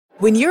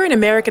When you're an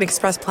American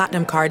Express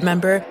Platinum card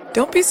member,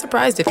 don't be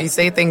surprised if you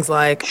say things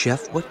like,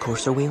 "Chef, what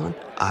course are we on?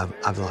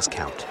 I've lost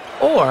count."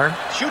 Or,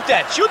 Shoot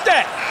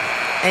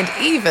that! And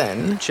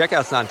even,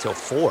 Checkout's not until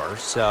 4,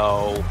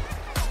 so...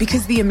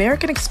 Because the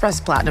American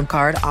Express Platinum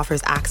Card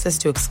offers access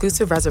to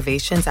exclusive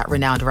reservations at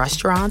renowned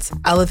restaurants,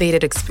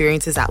 elevated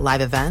experiences at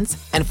live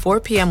events, and 4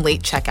 p.m.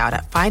 late checkout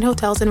at fine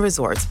hotels and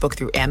resorts booked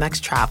through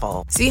Amex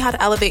Travel. See how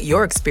to elevate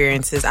your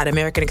experiences at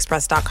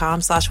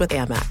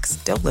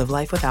americanexpress.com/withAmex. Don't live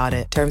life without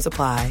it. Terms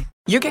apply.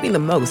 You're getting the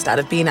most out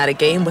of being at a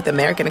game with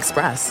American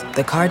Express.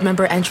 The card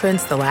member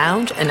entrance, the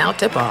lounge, and now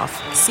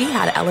tip-off. See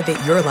how to elevate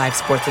your live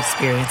sports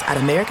experience at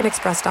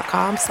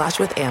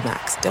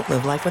americanexpress.com/withAmex. Don't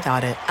live life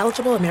without it.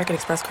 Eligible American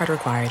Express card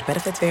required.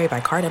 Benefits vary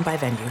by card and by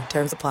venue.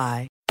 Terms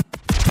apply.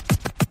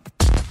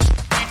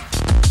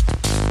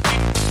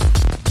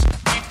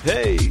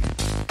 Hey,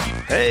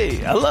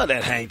 I love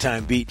that hang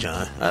time beat,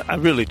 John. I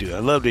really do. I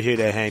love to hear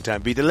that hang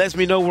time beat. It lets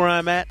me know where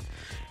I'm at.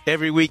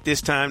 Every week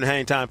this time, the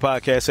Hang Time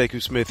Podcast,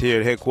 Sekou Smith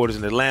here at headquarters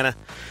in Atlanta.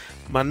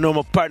 My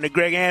normal partner,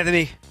 Greg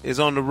Anthony, is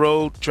on the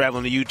road,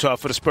 traveling to Utah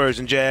for the Spurs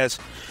and Jazz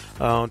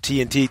on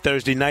TNT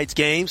Thursday night's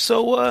game.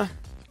 So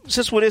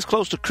since we're this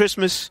close to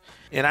Christmas,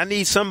 and I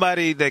need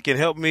somebody that can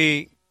help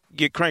me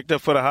get cranked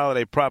up for the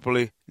holiday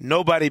properly,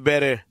 nobody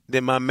better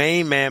than my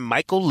main man,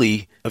 Michael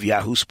Lee of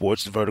Yahoo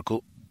Sports, The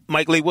Vertical.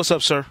 Mike Lee, what's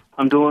up, sir?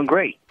 I'm doing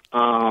great.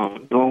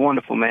 Doing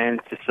wonderful, man.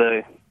 Just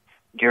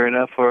gearing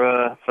up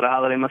for the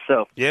holiday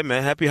myself. Yeah,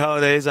 man. Happy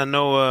holidays. I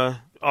know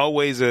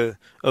always a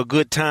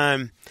good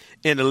time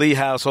in the Lee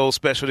household,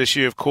 special this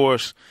year, of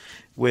course,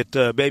 with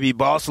baby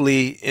Boss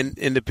Lee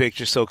in the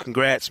picture. So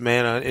congrats,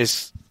 man.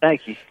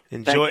 Thank you.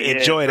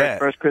 Enjoy that.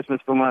 First Christmas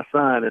for my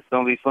son. It's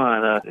going to be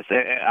fun.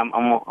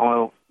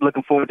 I'm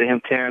looking forward to him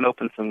tearing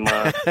open some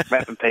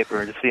wrapping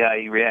paper to see how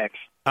he reacts.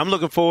 I'm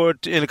looking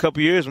forward to, in a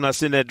couple of years when I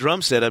send that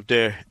drum set up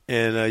there,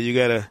 and you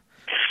got to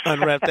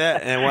unwrap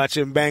that and watch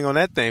him bang on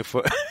that thing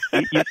for.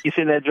 You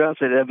see that drum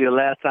set? That'll be the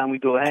last time we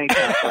do a hang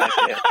time like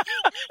that.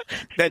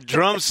 That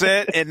drum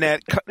set and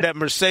that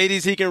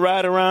Mercedes he can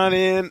ride around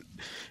in,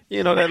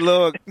 you know, that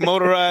little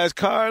motorized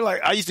car.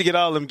 Like, I used to get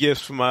all them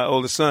gifts from my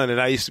oldest son, and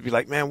I used to be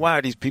like, man, why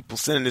are these people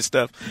sending this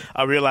stuff?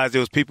 I realized there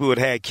was people who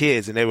had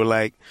kids, and they were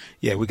like,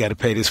 yeah, we got to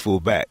pay this fool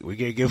back. We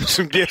got to give him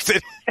some gifts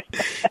that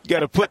you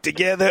got to put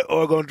together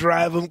or going to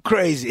drive him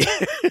crazy.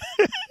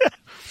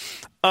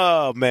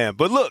 Oh, man.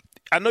 But look,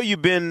 I know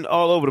you've been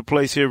all over the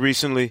place here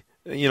recently.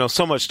 You know,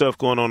 so much stuff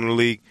going on in the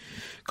league.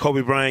 Kobe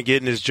Bryant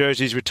getting his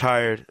jerseys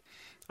retired.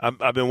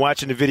 I've been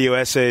watching the video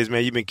essays,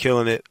 man. You've been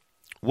killing it.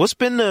 What's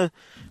been the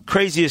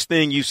craziest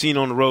thing you've seen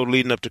on the road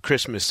leading up to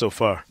Christmas so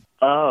far?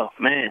 Oh,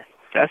 man.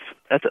 That's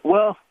a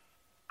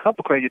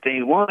couple crazy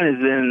things. One is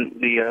in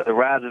the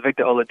rise of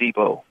Victor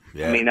Oladipo.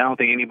 Yeah. I mean, I don't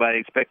think anybody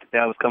expected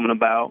that was coming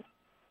about.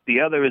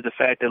 The other is the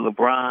fact that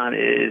LeBron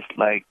is,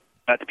 like,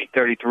 about to be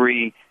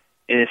 33,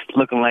 and it's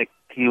looking like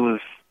he was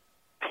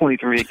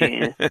 23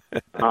 again.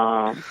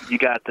 You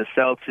got the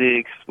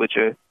Celtics, which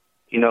are,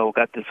 you know,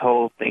 got this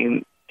whole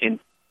thing, and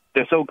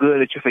they're so good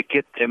that you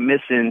forget they're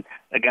missing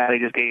a guy they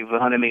just gave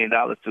 $100 million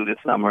to this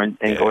summer, and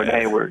Gordon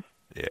Hayward.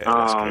 Yeah,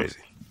 that's crazy.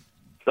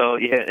 So,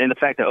 yeah, and the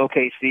fact that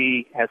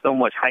OKC has so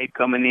much hype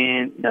coming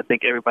in, I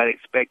think everybody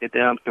expected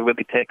them to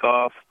really take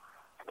off,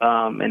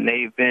 and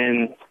they've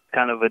been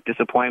kind of a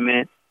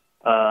disappointment.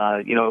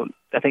 You know,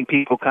 I think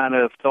people kind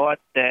of thought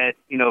that,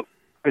 you know,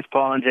 Chris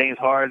Paul and James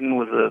Harden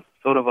was a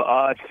sort of an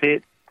odd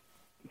fit,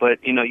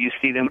 but you know, you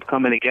see them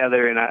coming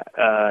together, and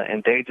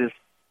they just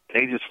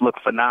look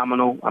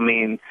phenomenal. I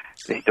mean,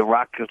 the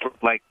Rockets look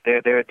like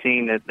they're a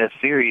team that's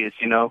serious,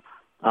 you know,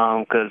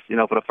 because you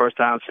know, for the first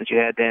time since you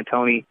had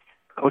D'Antoni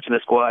coaching the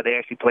squad, they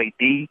actually played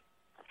D,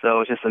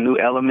 so it's just a new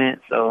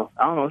element. So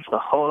I don't know, it's a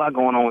whole lot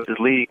going on with this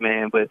league,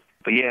 man. But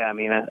yeah, I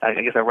mean, I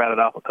guess I rattled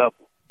off a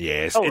couple.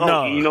 Yes.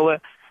 No. You know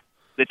what?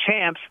 The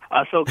champs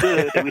are so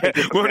good that we take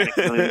it for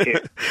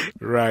granted.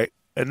 Right.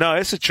 No,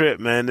 it's a trip,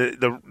 man.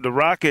 The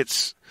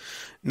Rockets,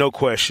 no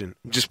question,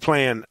 just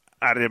playing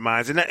out of their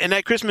minds. And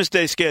that Christmas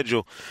Day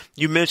schedule,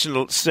 you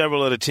mentioned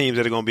several other teams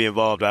that are going to be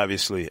involved,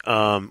 obviously.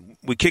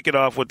 We kick it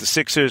off with the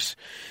Sixers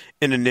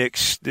and the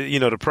Knicks,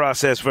 the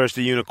process versus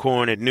the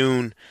Unicorn at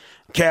noon.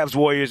 Cavs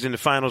Warriors in the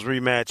finals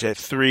rematch at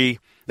 3.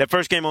 That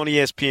first game on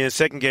ESPN,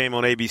 second game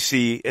on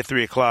ABC at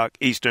 3 o'clock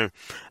Eastern.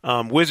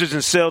 Wizards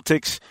and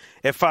Celtics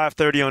at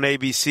 5:30 on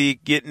ABC,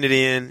 getting it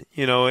in.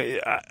 You know,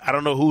 I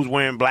don't know who's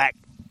wearing black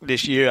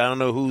this year. I don't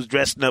know who's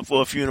dressing up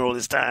for a funeral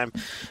this time.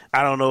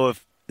 I don't know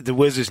if the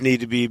Wizards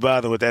need to be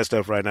bothering with that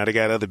stuff right now. They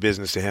got other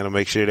business to handle,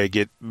 make sure they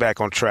get back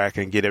on track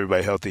and get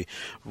everybody healthy.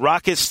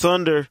 Rockets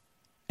Thunder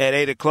at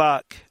 8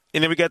 o'clock.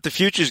 And then we got the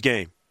Futures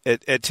game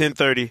at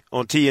 10:30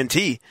 on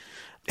TNT.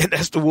 And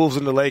that's the Wolves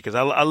and the Lakers.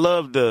 I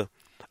love the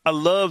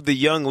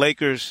young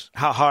Lakers,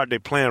 how hard they're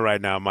playing right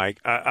now, Mike.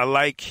 I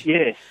like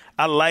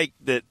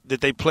that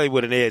they play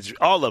with an edge.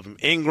 All of them,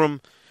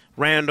 Ingram,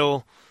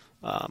 Randall,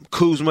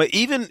 Kuzma,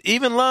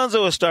 even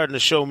Lonzo is starting to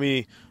show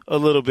me a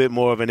little bit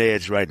more of an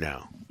edge right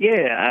now.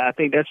 Yeah, I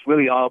think that's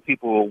really all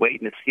people were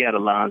waiting to see out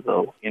of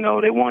Lonzo. You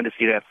know, they wanted to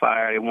see that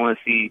fire. They wanted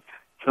to see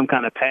some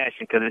kind of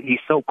passion because he's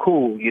so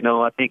cool. You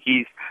know, I think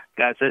he's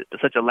got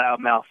such a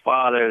loudmouth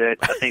father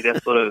that I think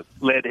that sort of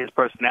led to his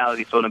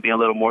personality sort of being a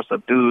little more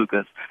subdued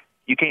because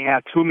you can't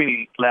have too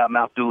many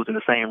loudmouth dudes in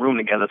the same room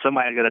together.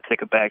 Somebody's got to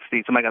take a back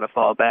seat. Somebody got to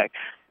fall back.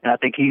 And I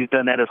think he's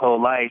done that his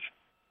whole life.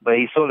 But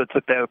he sort of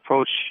took that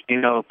approach, you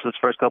know, to his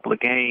first couple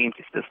of games.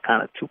 He's just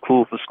kind of too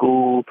cool for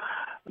school,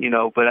 you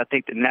know. But I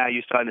think that now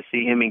you're starting to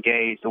see him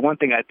engage. The one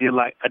thing I do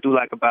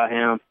like about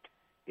him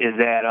is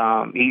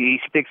that he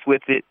sticks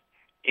with it,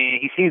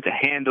 and he seems to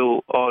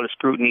handle all the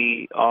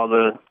scrutiny, all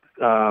the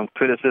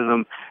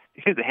criticism.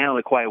 He seems to handle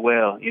it quite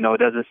well. You know, it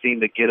doesn't seem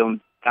to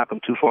knock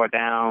him too far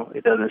down. He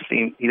doesn't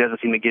seem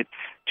to get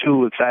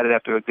too excited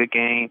after a good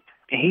game.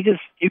 And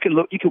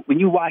when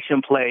you watch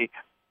him play,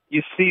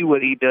 you see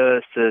what he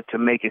does to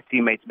make his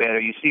teammates better.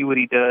 You see what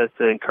he does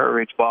to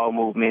encourage ball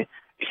movement.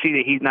 You see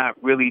that he's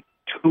not really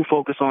too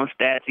focused on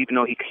stats, even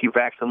though he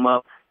racks them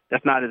up.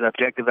 That's not his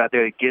objective out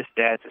there to get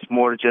stats. It's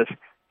more to just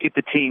get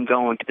the team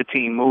going, get the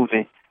team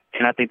moving.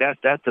 And I think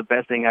that's the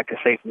best thing I could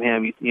say from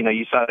him. You know,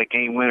 you saw the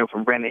game winner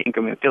from Brandon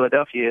Ingram in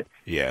Philadelphia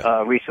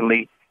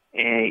recently.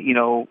 And, you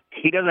know,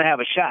 he doesn't have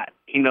a shot.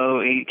 You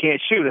know, he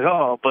can't shoot at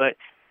all, but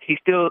he's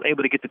still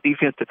able to get the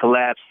defense to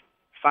collapse,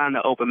 find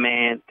the open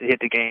man to hit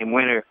the game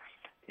winner.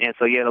 And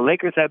so, yeah, the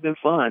Lakers have been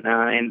fun,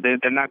 and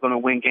they're not going to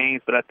win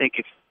games, but I think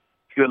if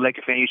you're a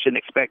Lakers fan, you shouldn't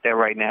expect that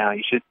right now.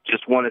 You should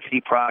just want to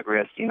see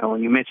progress. You know,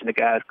 and you mentioned the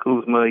guys,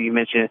 Kuzma, you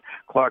mentioned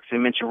Clarkson,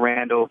 you mentioned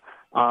Randall,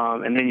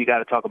 and then you got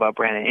to talk about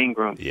Brandon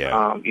Ingram,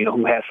 you know,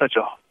 who had such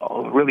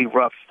a really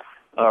rough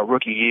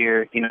rookie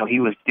year. You know, he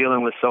was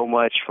dealing with so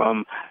much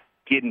from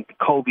getting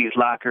Kobe's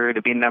locker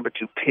to being number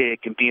 2 pick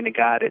and being the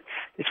guy that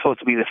is supposed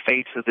to be the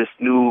face of this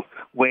new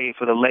wave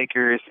for the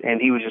Lakers. And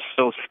he was just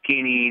so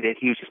skinny that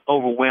he was just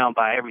overwhelmed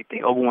by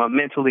everything, overwhelmed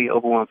mentally,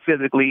 overwhelmed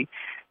physically.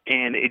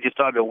 And it just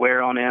started to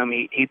wear on him.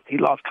 He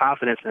lost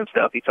confidence in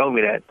himself. He told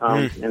me that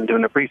and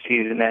during the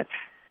preseason that,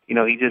 you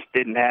know, he just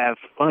didn't have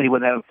fun. He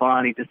wasn't having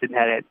fun. He just didn't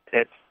have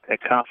that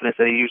confidence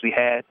that he usually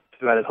had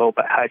throughout his whole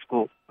high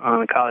school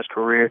and college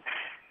career.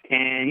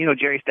 And, you know,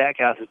 Jerry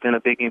Stackhouse has been a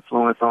big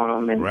influence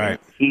on him. And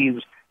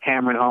he's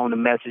hammering home the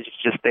message,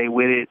 just stay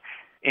with it.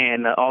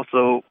 And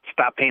also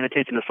stop paying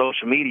attention to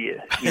social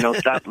media. You know,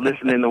 stop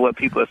listening to what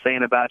people are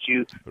saying about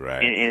you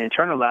and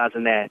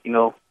internalizing that. You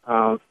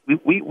know,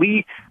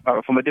 we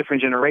are from a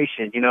different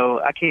generation. You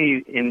know, I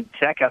can't in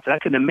Stackhouse, I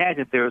couldn't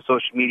imagine if there was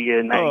social media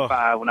in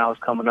 95 when I was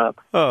coming up.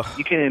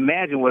 You can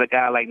imagine what a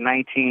guy like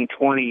 19,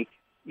 20,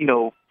 you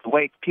know, the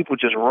way people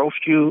just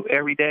roast you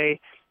every day.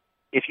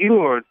 If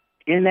you are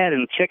in that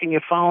and checking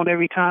your phone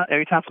every time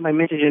somebody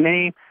mentions your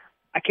name,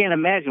 I can't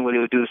imagine what it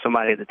would do to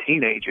somebody as a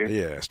teenager.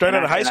 Yeah, straight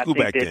out of high school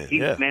back then.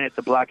 He's managed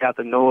to block out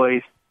the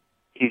noise.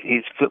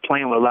 He's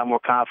playing with a lot more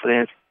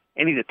confidence,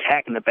 and he's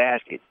attacking the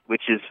basket,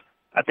 which is,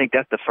 I think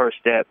that's the first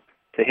step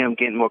to him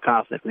getting more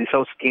confidence. He's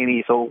so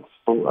skinny, so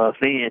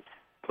thin,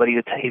 but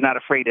he's not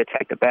afraid to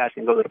attack the basket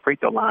and go to the free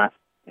throw line.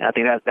 And I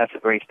think that's a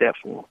great step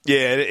for him.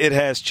 Yeah, it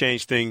has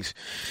changed things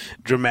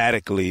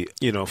dramatically,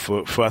 you know,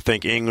 for I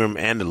think Ingram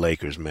and the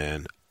Lakers,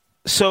 man.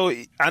 So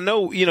I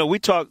know, you know, we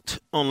talked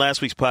on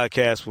last week's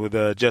podcast with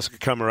Jessica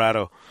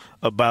Camarado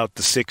about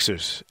the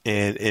Sixers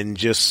and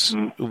just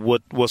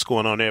what's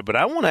going on there. But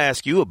I want to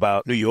ask you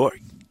about New York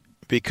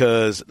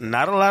because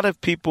not a lot of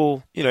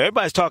people, you know,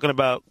 everybody's talking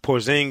about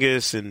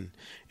Porzingis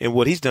and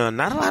what he's done.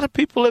 Not a lot of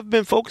people have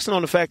been focusing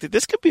on the fact that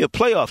this could be a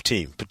playoff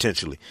team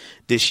potentially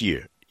this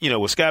year. You know,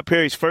 with Scott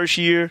Perry's first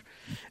year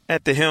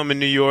at the helm in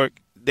New York,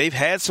 they've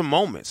had some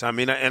moments. I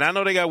mean, and I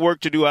know they got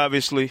work to do,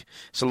 obviously.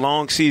 It's a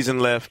long season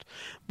left.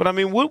 But, I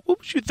mean, what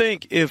would you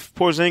think if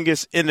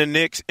Porzingis and the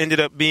Knicks ended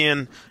up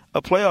being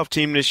a playoff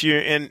team this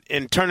year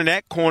and turning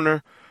that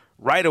corner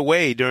right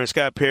away during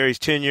Scott Perry's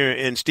tenure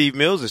and Steve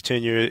Mills'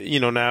 tenure,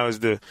 you know, now as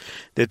the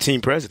team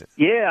president?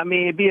 Yeah, I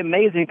mean, it'd be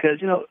amazing because,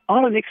 you know,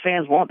 all the Knicks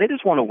fans they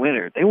just want a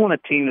winner. They want a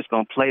team that's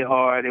going to play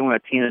hard. They want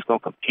a team that's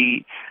going to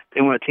compete. They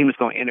want a team that's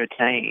going to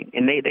entertain.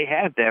 And they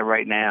have that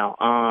right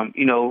now.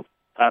 You know,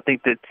 I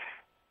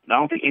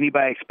don't think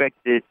anybody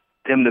expected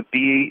them to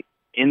be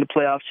in the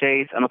playoff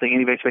chase. I don't think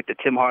anybody expected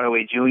Tim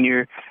Hardaway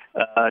Jr.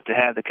 To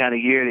have the kind of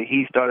year that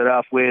he started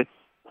off with.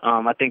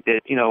 I think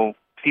that, you know,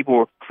 people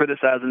were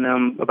criticizing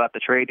them about the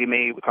trade they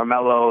made with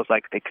Carmelo. It's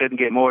like they couldn't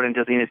get more than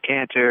just Enes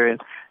Kanter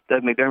and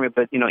Doug McDermott.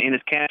 But, you know,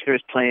 Enes Kanter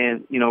is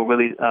playing, you know,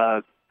 really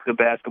good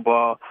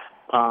basketball.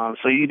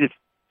 So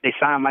they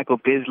signed Michael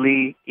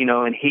Beasley, you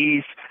know, and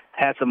he's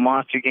had some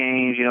monster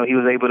games. You know, he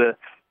was able to,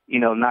 you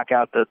know, knock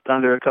out the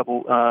Thunder a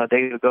couple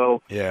days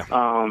ago. Yeah.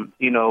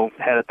 You know,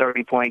 had a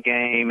 30-point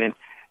game. And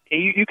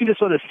you can just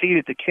sort of see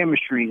that the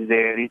chemistry is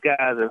there. These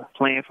guys are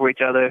playing for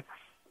each other.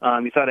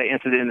 You saw that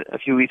incident a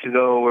few weeks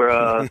ago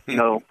where, you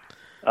know,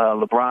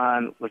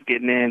 LeBron was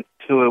getting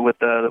into it with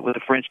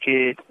the French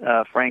kid,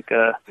 Frank.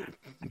 I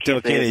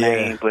can't say his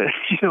name, but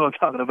you know what I'm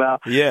talking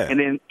about. Yeah. And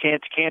then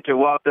Kanter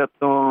walked up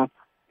to him,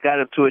 got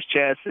up to his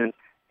chest, and,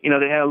 you know,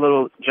 they had a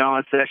little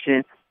John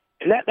session.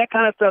 And that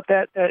kind of stuff,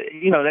 that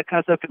kind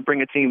of stuff can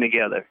bring a team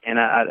together. And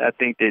I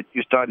think that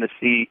you're starting to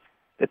see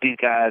that these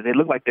guys, they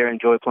look like they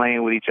enjoy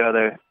playing with each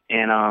other.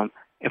 And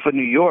And for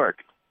New York,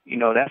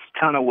 that's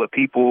kind of what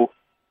people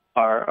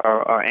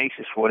are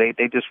anxious for.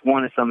 They just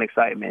wanted some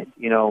excitement,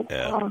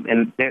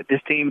 and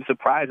this team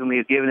surprisingly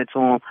is giving it to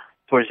them.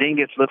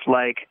 Porzingis looks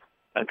like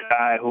a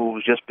guy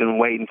who's just been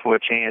waiting for a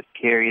chance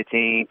to carry a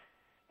team,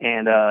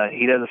 and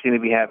he doesn't seem to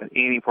be having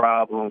any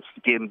problems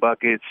getting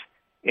buckets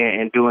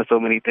and doing so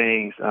many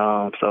things.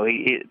 So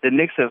the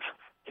Knicks have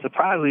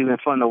surprisingly been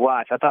fun to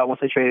watch. I thought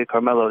once they traded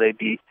Carmelo, they'd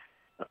be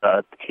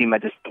a team I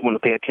just want to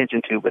pay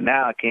attention to, but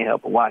now I can't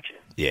help but watch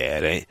it. Yeah,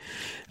 they,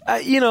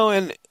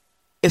 and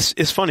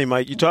it's funny,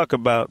 Mike. You talk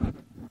about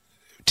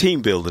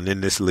team building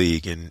in this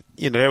league, and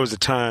there was a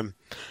time.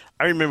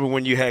 I remember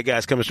when you had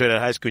guys coming straight out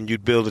of high school, and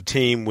you'd build a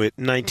team with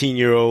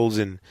 19-year-olds,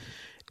 and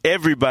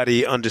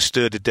everybody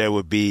understood that there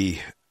would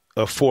be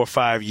a 4 or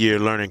 5 year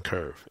learning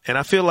curve. And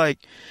I feel like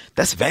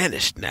that's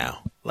vanished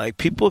now. Like,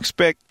 people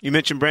expect, you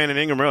mentioned Brandon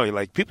Ingram earlier,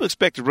 like, people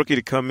expect a rookie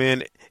to come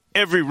in,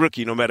 every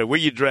rookie, no matter where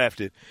you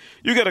drafted,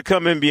 you got to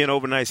come in and be an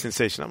overnight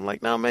sensation. I'm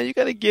like, no, man, you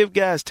got to give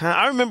guys time.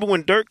 I remember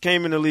when Dirk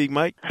came in the league,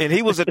 Mike, and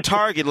he was a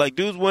target. Like,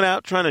 dudes went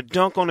out trying to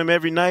dunk on him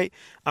every night.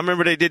 I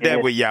remember they did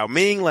that with Yao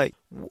Ming. Like,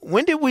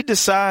 when did we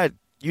decide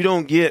you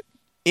don't get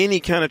any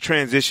kind of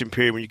transition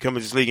period when you come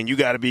into this league and you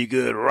got to be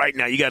good right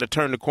now? You got to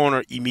turn the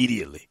corner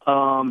immediately.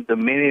 The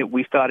minute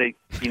we started,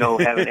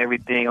 having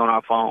everything on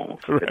our phones,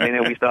 right. The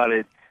minute we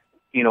started,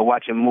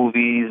 watching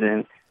movies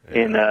and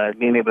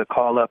being able to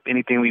call up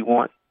anything we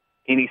want,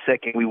 any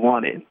second we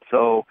wanted.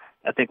 So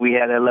I think we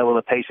had that level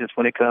of patience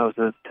when it comes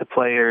to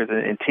players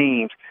and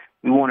teams.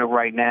 We want it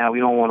right now. We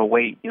don't want to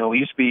wait. We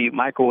used to be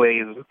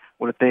microwaves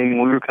were the thing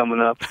when we were coming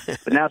up,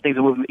 but now things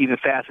are moving even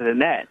faster than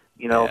that.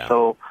 Yeah.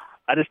 So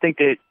I just think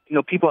that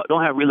people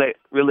don't have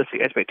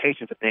realistic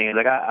expectations of things.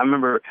 Like I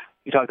remember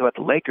you talked about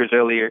the Lakers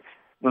earlier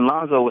when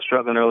Lonzo was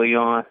struggling early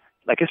on.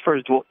 Like his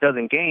first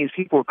dozen games,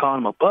 people were calling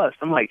him a bust.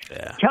 I'm like,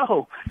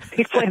 yo,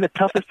 he's playing the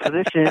toughest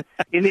position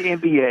in the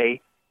NBA.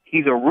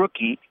 He's a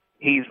rookie.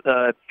 He's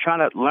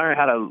trying to learn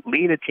how to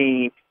lead a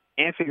team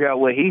and figure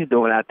out what he's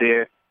doing out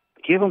there.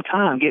 Give him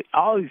time. Get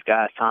all these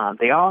guys time.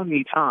 They all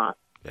need time.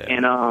 Yeah.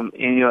 And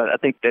I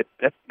think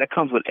that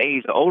comes with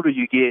age. The older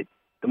you get,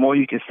 the more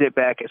you can sit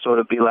back and sort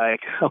of be like,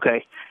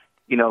 okay,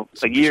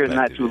 a year is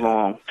not too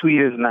long. 2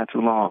 years is not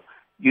too long.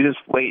 You just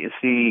wait and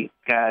see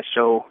guys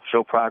show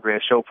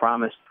progress, show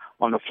promise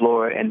on the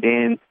floor, and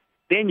then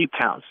you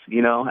pounce.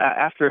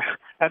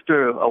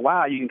 After a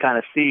while, you can kind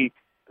of see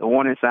the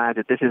warning signs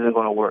that this isn't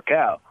going to work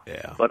out.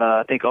 Yeah. But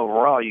I think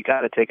overall, you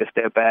got to take a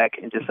step back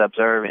and just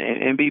observe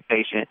and be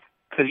patient,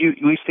 because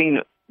we've seen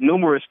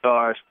numerous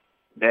stars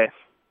that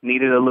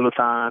needed a little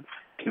time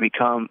to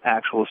become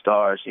actual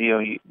stars.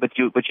 But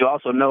you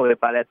also know that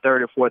by that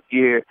third or fourth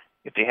year,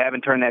 if they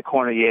haven't turned that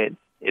corner yet,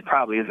 it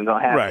probably isn't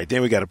going to happen. Right,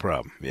 then we got a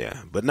problem.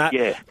 Yeah, but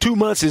 2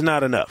 months is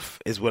not enough,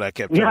 is what I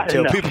kept trying to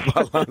tell people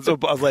about Lonzo.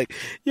 I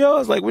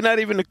was like, we're not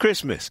even to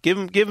Christmas. Give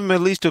him at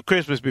least till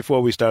Christmas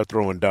before we start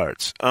throwing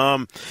darts.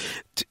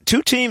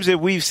 Two teams that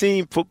we've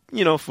seen for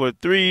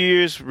 3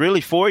 years,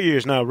 really 4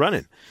 years now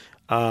running.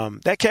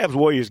 That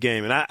Cavs-Warriors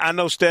game, and I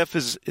know Steph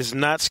is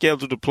not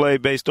scheduled to play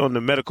based on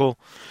the medical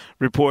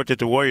report that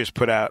the Warriors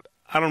put out.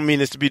 I don't mean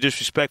this to be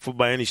disrespectful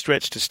by any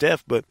stretch to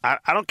Steph, but I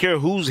don't care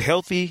who's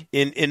healthy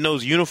in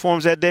those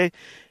uniforms that day.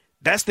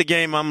 That's the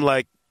game I'm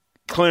like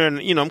clearing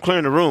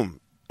the room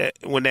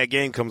when that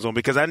game comes on,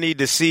 because I need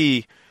to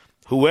see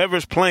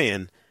whoever's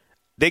playing,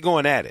 they're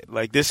going at it.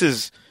 Like,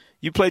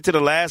 you played to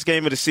the last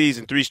game of the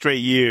season 3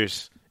 straight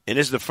years, and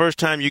this is the first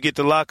time you get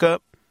to lock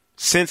up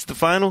since the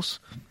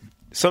finals.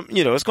 It's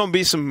going to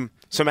be some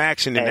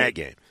action in that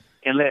game.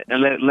 And let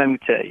me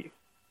tell you,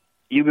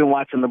 you've been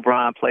watching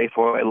LeBron play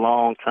for a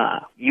long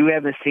time. You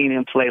haven't seen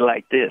him play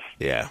like this.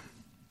 Yeah.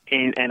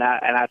 And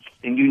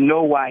you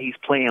know why he's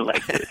playing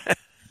like this.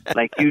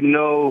 Like,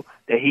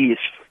 that he is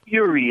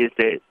furious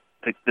that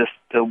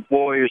the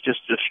Warriors just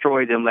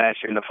destroyed them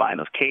last year in the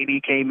finals.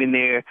 KD came in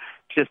there,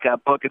 just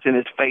got buckets in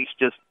his face,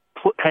 just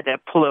had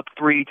that pull-up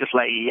three, just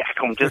like yak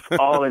him, just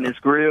all in his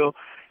grill.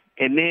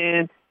 And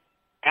then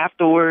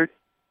afterward,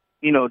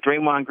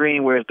 Draymond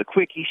Green wears the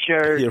quickie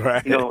shirt,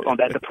 right. On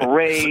the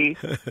parade,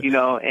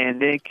 and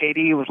then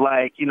KD was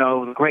like, it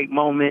was a great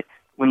moment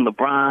when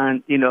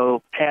LeBron,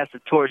 passed the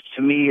torch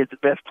to me as the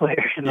best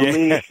player in the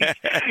league.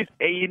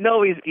 And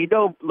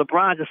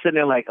LeBron's just sitting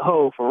there like,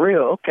 oh, for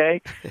real,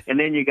 okay. And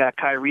then you got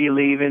Kyrie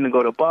leaving to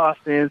go to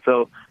Boston,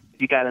 so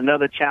you got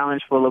another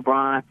challenge for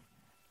LeBron.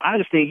 I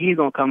just think he's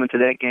going to come into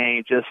that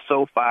game just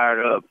so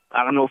fired up.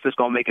 I don't know if it's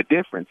going to make a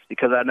difference,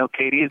 because I know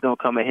KD is going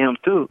to come at him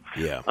too.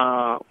 Yeah.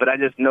 But I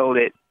just know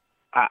that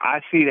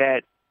I see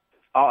that.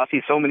 I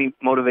see so many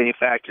motivating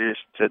factors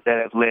that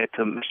have led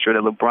to make sure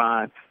that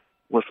LeBron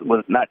was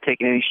not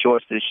taking any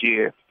shorts this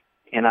year.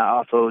 And I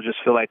also just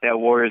feel like that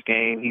Warriors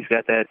game, he's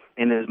got that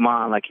in his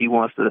mind. Like, he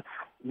wants to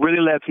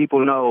really let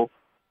people know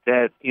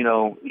that,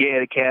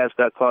 the Cavs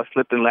got caught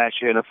slipping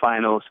last year in the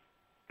finals,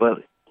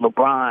 but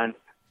LeBron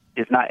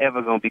is not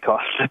ever going to be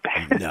caught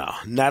slipping. No,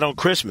 not on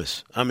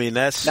Christmas. I mean,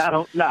 that's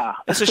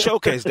a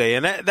showcase day,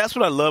 and that's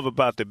what I love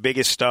about the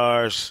biggest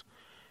stars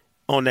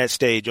on that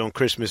stage on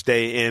Christmas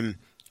Day. And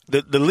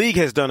the league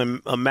has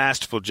done a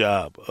masterful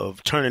job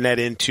of turning that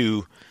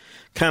into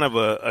kind of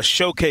a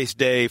showcase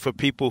day for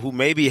people who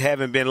maybe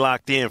haven't been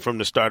locked in from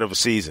the start of a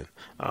season,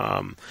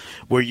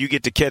 where you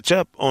get to catch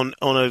up on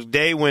a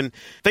day when,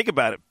 think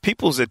about it,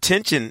 people's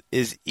attention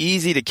is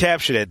easy to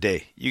capture that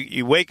day.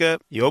 You wake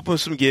up, you open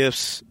some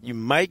gifts, you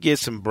might get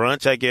some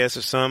brunch, I guess,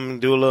 or something,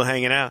 do a little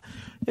hanging out,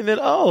 and then,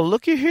 oh,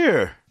 looky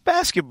here.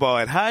 Basketball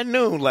at high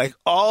noon, like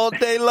all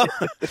day long.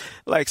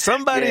 Like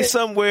somebody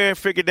somewhere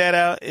figured that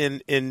out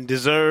and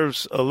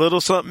deserves a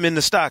little something in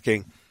the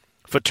stocking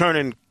for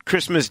turning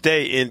Christmas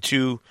Day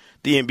into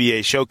the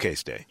NBA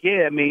Showcase Day.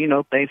 Yeah, I mean,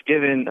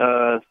 Thanksgiving,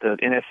 the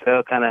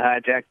NFL kind of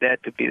hijacked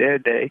that to be their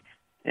day,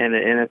 and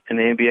the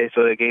NBA,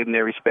 so they gave them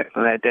their respect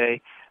on that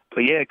day.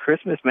 But yeah,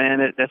 Christmas, man,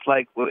 that's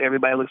like what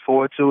everybody looks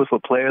forward to. It's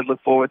what players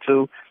look forward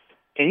to.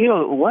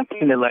 And one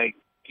thing that, like,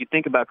 you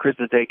think about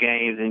Christmas Day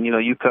games, and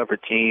you cover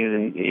teams,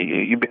 and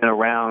you've been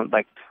around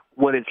like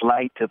what it's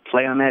like to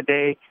play on that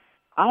day.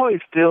 I always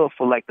feel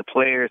for like the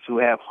players who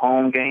have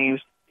home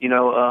games,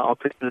 on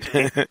Christmas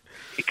Day,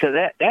 because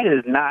that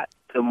is not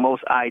the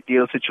most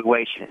ideal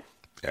situation.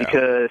 Yeah.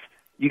 Because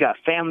you got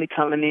family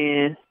coming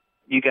in,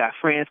 you got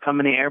friends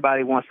coming in.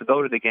 Everybody wants to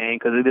go to the game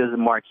because it is a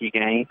marquee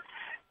game.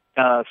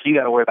 So you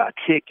got to worry about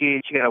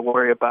tickets. You got to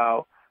worry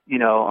about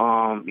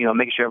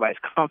making sure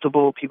everybody's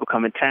comfortable. People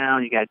come in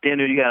town. You got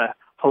dinner. You got to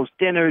host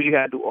dinners, you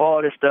got to do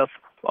all this stuff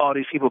for all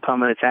these people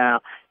coming to town.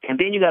 And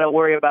then you got to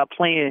worry about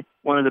playing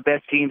one of the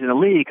best teams in the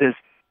league because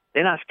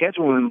they're not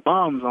scheduling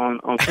bums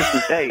on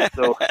Christmas Day.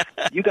 So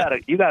you got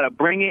to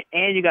bring it,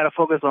 and you got to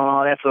focus on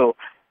all that. So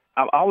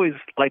I always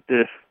like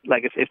to,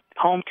 like, if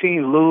home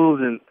teams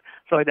lose and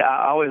stuff like that,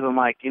 I always am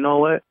like, you know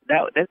what,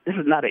 this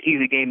is not an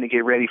easy game to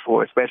get ready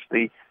for,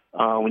 especially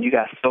when you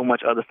got so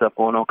much other stuff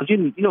going on. Because,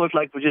 it's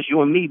like for just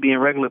you and me being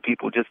regular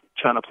people just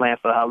trying to plan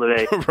for the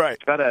holiday. Right.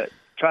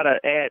 Try to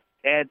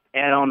add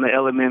on the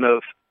element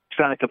of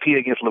trying to compete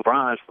against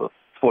LeBron for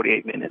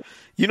 48 minutes.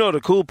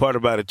 The cool part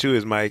about it, too,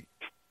 is, Mike,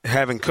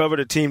 having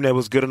covered a team that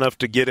was good enough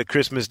to get a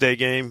Christmas Day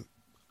game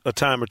a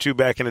time or two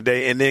back in the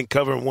day and then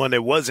covering one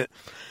that wasn't,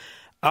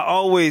 I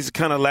always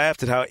kind of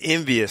laughed at how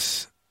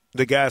envious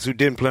the guys who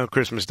didn't play on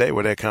Christmas Day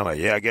were. They're kind of like,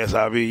 yeah, I guess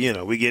I'll be,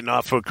 we getting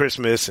off for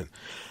Christmas, and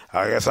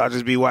I guess I'll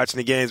just be watching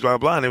the games, blah,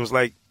 blah. And it was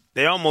like,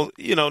 they almost,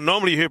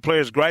 normally you hear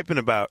players griping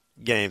about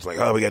games like,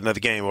 oh, we got another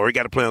game, or we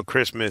got to play on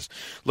Christmas.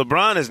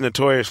 LeBron has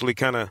notoriously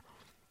kind of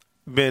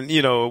been,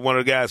 one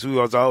of the guys who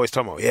was always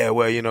talking about, yeah,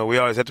 well, we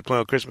always have to play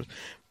on Christmas.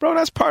 Bro,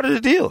 that's part of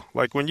the deal.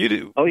 Like when you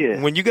do,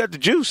 when you got the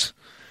juice,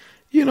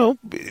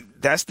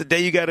 that's the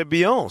day you got to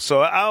be on.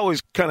 So I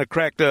always kind of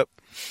cracked up.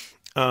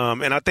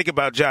 And I think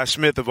about Josh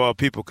Smith, of all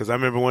people, because I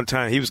remember one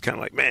time he was kind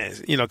of like, man,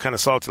 kind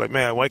of salty, like,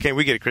 man, why can't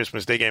we get a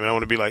Christmas Day game? And I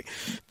want to be like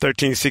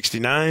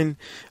 1369,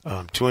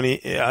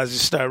 20. I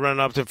just started running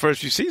off to the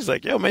first few seasons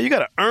like, yo, man, you got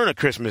to earn a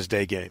Christmas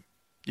Day game.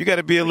 You got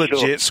to be a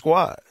legit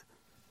squad.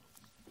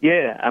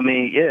 Yeah, I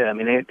mean,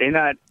 they're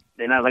not,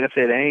 like I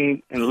said,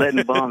 they ain't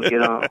letting bums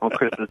get on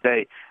Christmas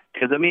Day.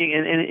 Because, I mean,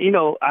 and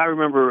I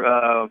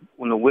remember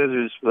when the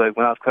Wizards, like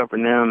when I was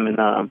covering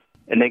them,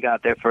 and they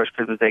got their first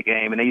Christmas Day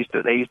game, and they used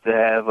to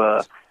have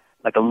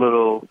like a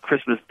little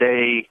Christmas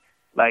Day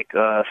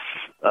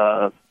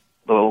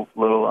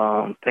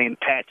little thing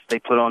patch they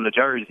put on the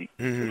jersey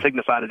to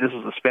signify that this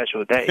was a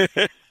special day.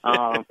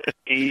 And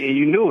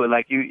you knew it,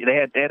 like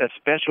they had a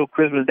special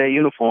Christmas Day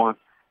uniform,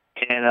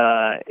 and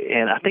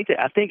I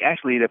think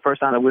actually the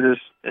first time the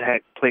Wizards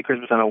had played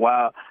Christmas in a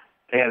while,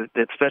 they had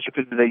that special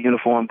Christmas Day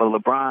uniform, but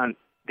LeBron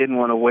didn't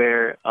want to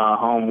wear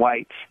home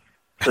whites.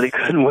 So they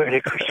couldn't wear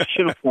their Christmas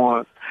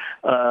uniform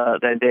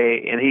that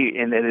day,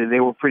 and they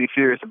were pretty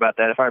furious about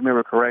that. If I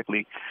remember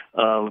correctly,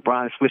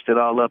 LeBron switched it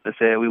all up and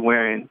said, "We're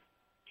wearing,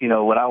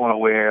 what I want to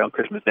wear on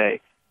Christmas Day,"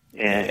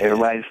 and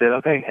everybody said,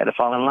 "Okay," had to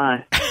fall in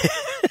line.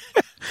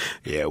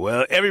 Yeah,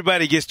 well,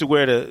 everybody gets to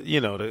wear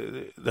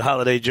the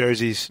holiday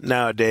jerseys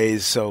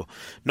nowadays, so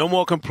no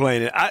more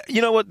complaining.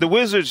 You know what? The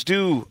Wizards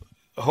do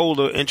hold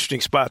an interesting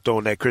spot, though,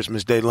 on that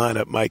Christmas Day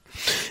lineup, Mike.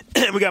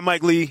 We got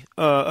Mike Lee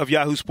of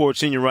Yahoo Sports,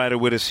 senior writer,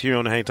 with us here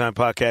on the Hang Time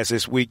Podcast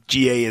this week.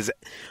 GA is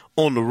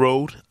on the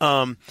road.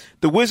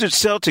 The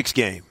Wizards-Celtics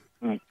game,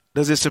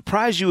 does it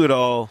surprise you at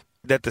all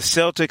that the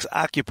Celtics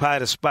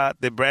occupied a spot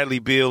that Bradley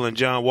Beal and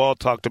John Wall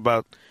talked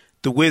about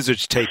the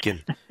Wizards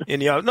taking?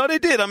 No, they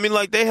did. I mean,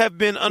 like, they have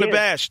been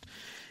unabashed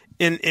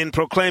in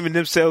proclaiming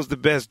themselves the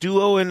best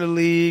duo in the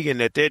league, and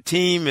that their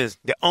team is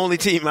the only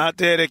team out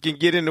there that can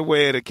get in the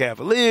way of the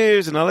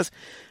Cavaliers and all this.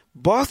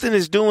 Boston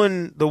is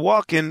doing the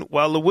walking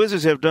while the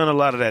Wizards have done a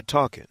lot of that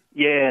talking.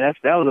 Yeah,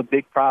 that was a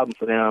big problem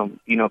for them,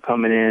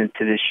 coming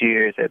into this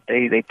year, is that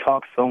they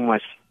talk so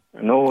much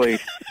noise,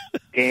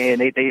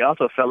 and they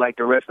also felt like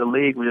the rest of the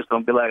league was just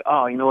going to be like,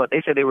 oh, you know what,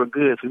 they said they were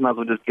good, so we might as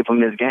well just give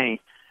them this game.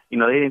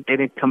 They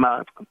didn't come out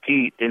and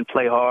compete, didn't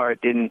play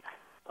hard, didn't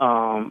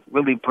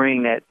really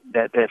bring that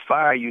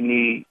fire you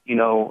need,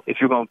 if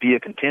you're going to be a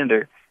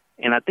contender.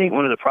 And I think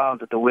one of the problems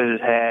that the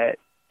Wizards had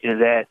is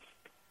that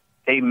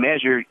they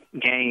measured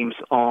games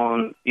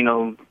on,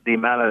 the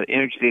amount of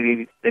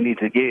energy they need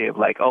to give.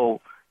 Like,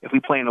 oh, if we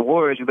playing the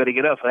Warriors, we better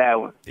get up for that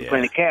one. If Yeah. we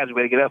playing the Cavs, we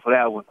better get up for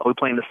that one. Are we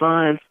playing the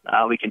Suns?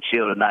 We can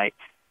chill tonight.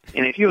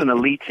 And if you're an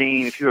elite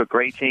team, if you're a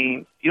great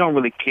team, you don't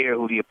really care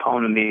who the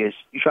opponent is.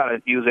 You try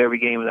to use every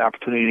game as an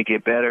opportunity to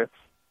get better,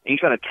 and you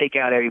try to take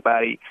out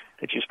everybody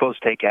that you're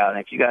supposed to take out. And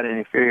if you got an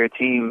inferior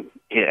team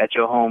at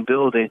your home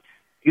building,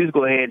 you just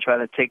go ahead and try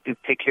to take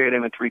care of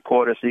them in 3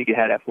 quarters so you can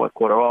have that 4th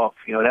quarter off.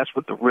 That's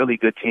what the really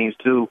good teams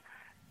do.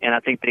 And I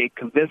think they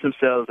convinced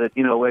themselves that,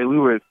 we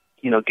were,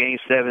 Game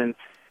 7,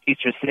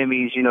 Eastern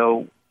semis,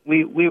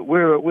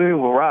 we're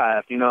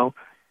arrived,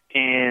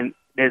 and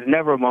there's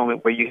never a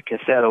moment where you can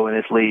settle in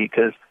this league,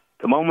 because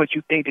the moment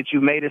you think that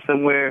you made it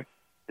somewhere,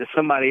 there's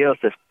somebody else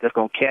that's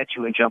going to catch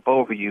you and jump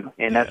over you.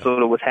 And that's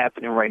sort of what's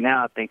happening right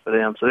now, I think, for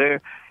them. So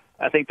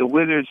I think the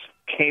Wizards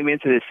came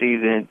into this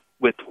season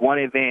with one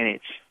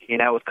advantage, and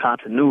that was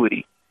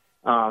continuity.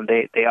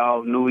 They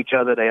all knew each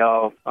other. They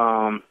all,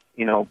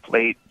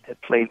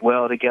 played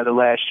well together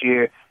last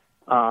year.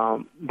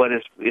 But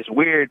it's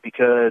weird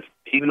because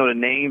even though the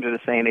names are the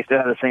same, they still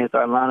have the same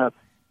starting lineup.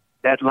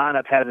 That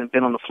lineup hasn't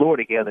been on the floor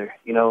together,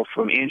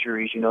 from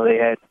injuries. They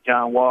had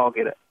John Wall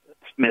get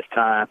missed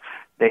time.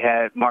 They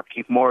had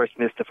Markieff Morris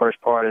miss the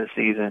first part of the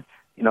season.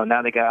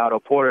 Now they got Otto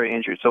Porter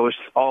injured. So it's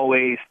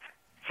always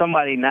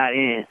somebody not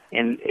in.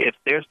 And if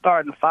their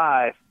starting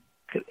 5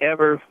 could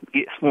ever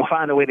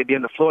find a way to be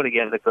on the floor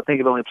together, because I think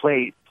they've only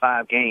played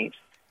 5 games.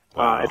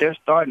 Wow. If their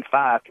starting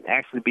 5 can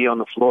actually be on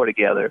the floor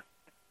together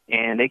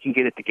and they can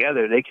get it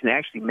together, they can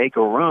actually make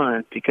a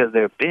run, because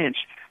their bench,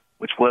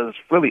 which was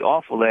really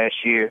awful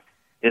last year,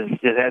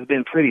 has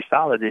been pretty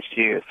solid this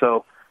year.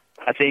 So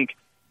I think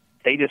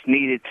they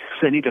need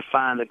to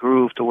find the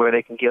groove to where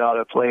they can get all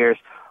their players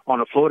on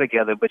the floor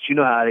together. But you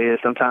know how it is.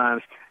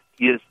 Sometimes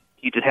you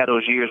just have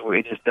those years where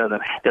it just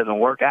doesn't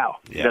work out.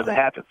 Yeah. It doesn't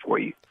happen for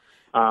you.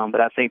 But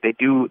I think they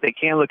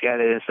can look at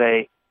it and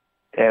say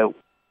that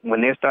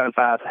when their starting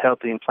 5 are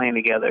healthy and playing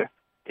together,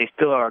 they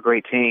still are a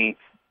great team.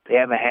 They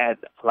haven't had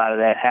a lot of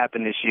that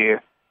happen this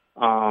year.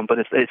 But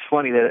it's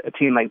funny that a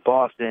team like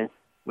Boston,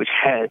 which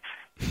had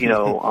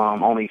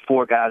only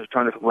 4 guys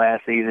returning from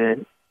last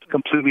season,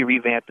 completely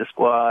revamped the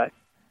squad.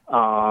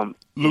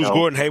 Lose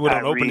Gordon Hayward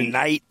on Kyrie, opening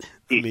night.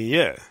 I mean,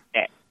 yeah.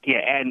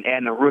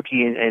 Adding a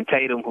rookie and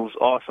Tatum, who's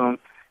awesome.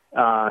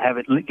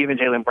 Giving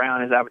Jaylen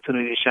Brown his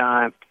opportunity to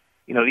shine.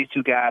 These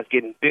 2 guys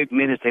getting big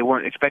minutes they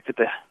weren't expected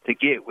to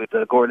get with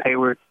Gordon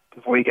Hayward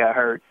before he got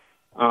hurt.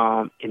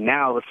 And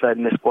now all of a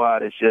sudden this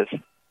squad is just,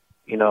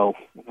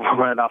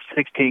 running off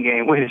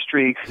 16-game winning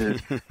streaks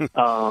and,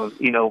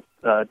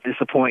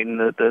 disappointing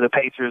the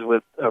Pacers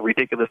with a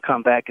ridiculous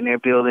comeback in their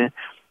building.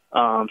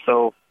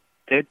 So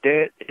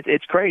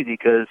it's crazy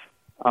because,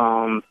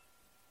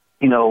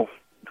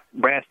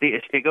 Brad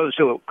Stevens, it goes to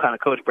show what kind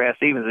of coach Brad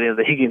Stevens is,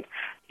 that he can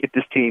get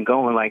this team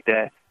going like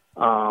that.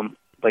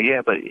 But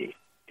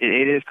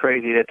it is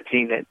crazy that the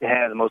team that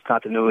has the most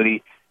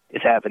continuity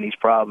is having these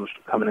problems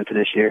coming into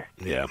this year.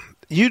 Yeah.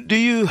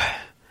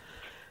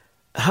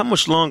 How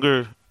much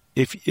longer,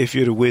 if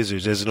you're the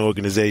Wizards as an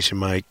organization,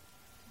 Mike,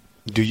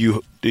 do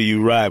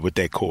you ride with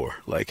that core?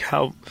 Like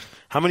how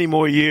many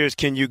more years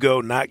can you go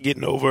not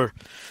getting over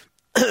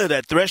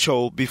that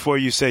threshold before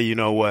you say, you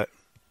know what,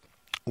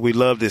 we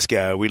love this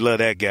guy, we love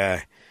that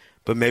guy,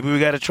 but maybe we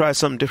got to try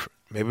something different.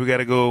 Maybe we got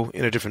to go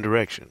in a different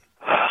direction.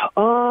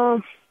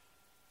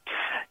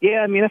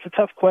 Yeah, I mean, that's a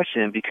tough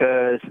question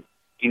because,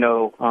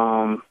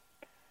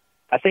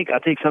 I think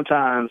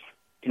sometimes,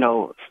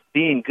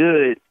 being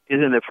good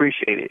isn't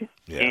appreciated.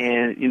 Yeah.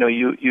 And,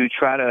 you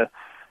try to,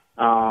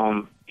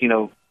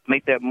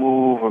 make that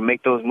move or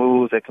make those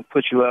moves that can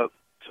put you up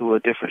to a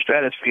different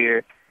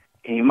stratosphere,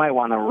 and you might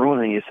want to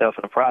ruin yourself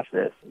in the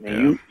process. I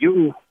mean,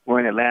 you were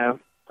in Atlanta,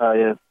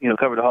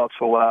 covered the Hawks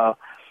for a while,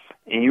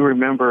 and you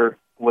remember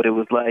what it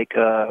was like,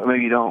 or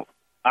maybe you don't.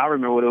 I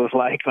remember what it was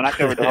like when I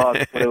covered the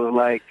Hawks, what it was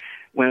like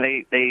when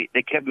they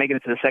kept making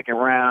it to the second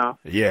round.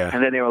 Yeah.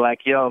 And then they were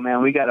like, yo,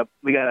 man, we gotta,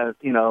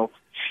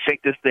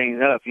 shake this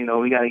thing up.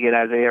 We gotta get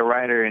Isaiah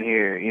Ryder in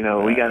here.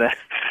 Right.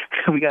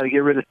 we gotta get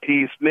rid of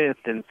Steve Smith,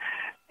 and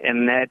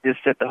that just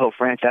set the whole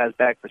franchise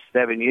back for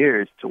 7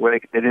 years to where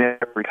they didn't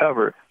ever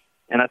recover.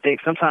 And I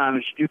think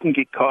sometimes you can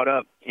get caught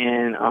up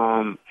in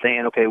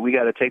saying, okay, we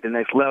got to take the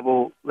next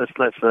level. Let's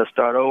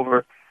start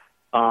over.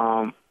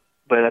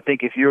 But I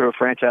think if you're a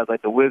franchise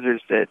like the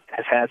Wizards that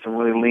has had some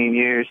really lean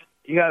years,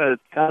 you got to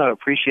kind of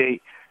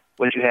appreciate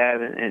what you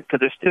have, and because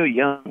they're still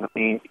young. I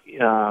mean,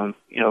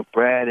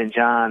 Brad and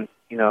John,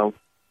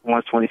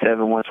 one's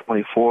 27, one's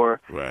 24.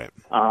 Right.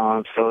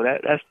 So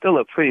that's still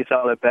a pretty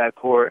solid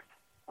backcourt.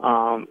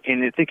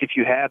 And I think if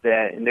you have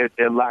that and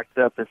they're locked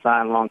up and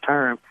signed long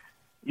term,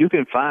 you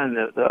can find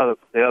the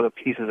other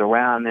pieces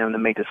around them to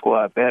make the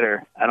squad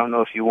better. I don't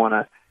know if you want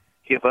to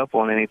give up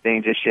on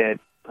anything just yet.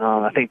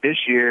 I think this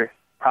year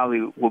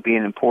probably will be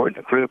a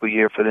critical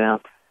year for them,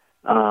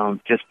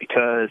 just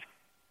because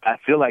I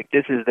feel like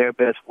this is their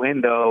best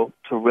window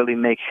to really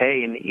make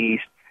hay in the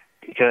East,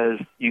 because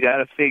you got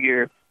to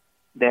figure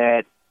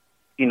that,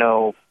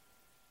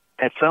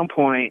 at some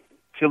point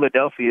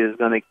Philadelphia is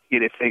going to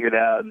get it figured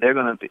out, and they're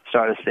going to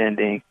start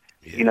ascending.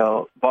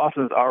 Yeah.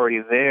 Boston's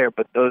already there,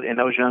 but those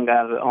young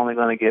guys are only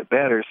going to get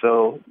better,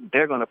 so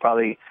they're going to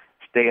probably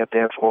stay up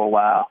there for a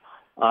while.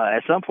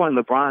 At some point,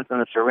 LeBron's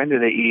going to surrender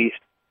the East.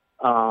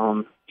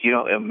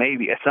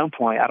 Maybe at some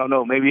point, I don't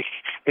know. Maybe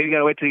you got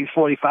to wait till he's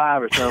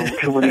 45 or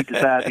so when he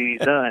decides he's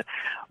done.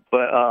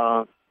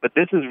 But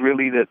this is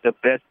really the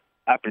best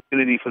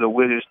opportunity for the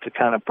Wizards to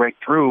kind of break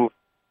through.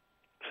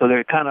 So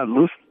they're kind of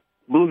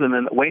losing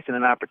and wasting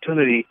an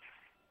opportunity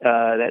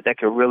that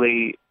could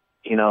really,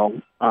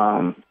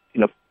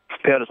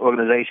 prepare this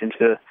organization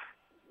to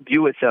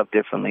view itself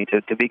differently,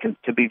 to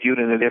be viewed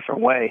in a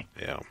different way.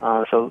 Yeah.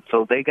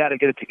 So they got to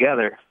get it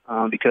together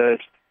because,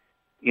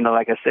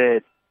 like I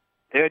said,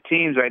 there are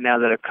teams right now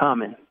that are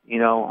coming.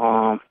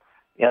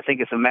 I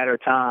think it's a matter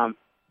of time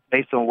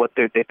based on what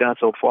they've done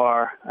so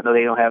far. I know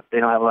they don't have a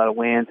lot of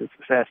wins and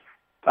success.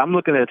 But I'm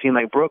looking at a team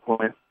like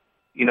Brooklyn.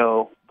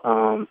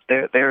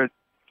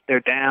 They're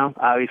down.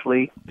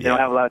 Obviously, they don't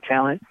have a lot of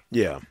talent.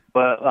 Yeah.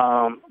 But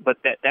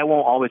that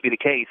won't always be the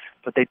case.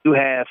 But they do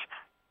have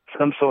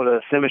some sort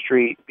of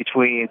symmetry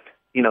between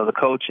the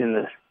coach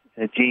and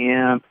the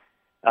GM.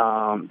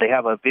 They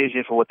have a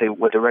vision for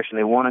what direction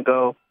they want to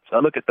go. So I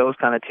look at those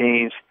kind of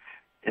teams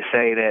and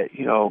say that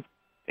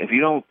if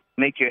you don't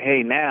make your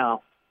hay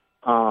now,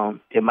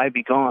 it might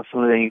be gone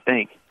sooner than you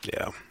think.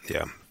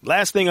 Yeah.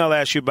 Last thing I'll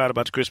ask you about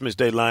the Christmas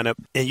Day lineup,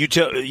 and you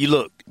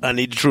look, I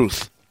need the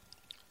truth.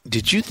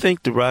 Did you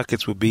think the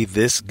Rockets would be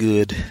this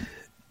good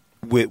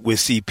with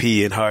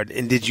CP and Harden?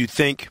 And did you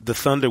think the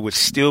Thunder would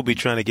still be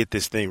trying to get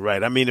this thing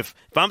right? I mean, if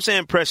I'm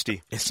saying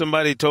Presti and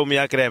somebody told me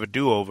I could have a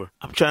do-over,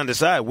 I'm trying to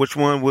decide which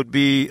one would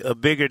be a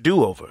bigger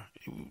do-over.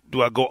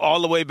 Do I go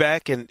all the way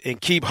back and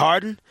keep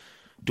Harden?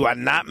 Do I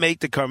not make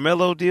the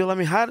Carmelo deal? I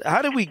mean,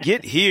 how did we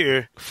get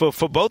here for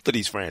both of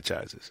these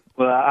franchises?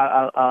 Well,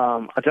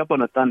 I'll jump on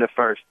the Thunder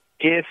first.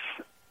 If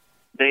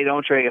they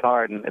don't trade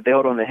Harden, if they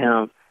hold on to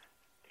him,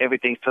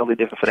 everything's totally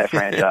different for that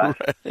franchise.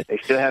 Right. They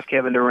still have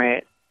Kevin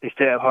Durant. They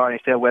still have Harden.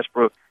 They still have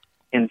Westbrook.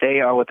 And they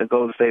are what the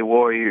Golden State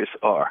Warriors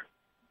are.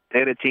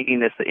 They're the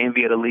team that's the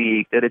envy of the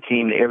league. They're the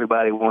team that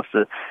everybody wants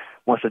to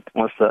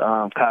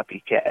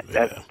copycat.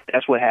 Yeah.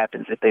 That's what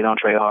happens if they don't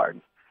trade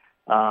Harden.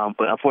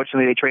 But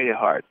unfortunately, they traded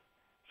Harden.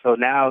 So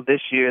now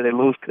this year they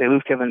lose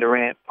Kevin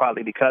Durant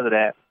probably because of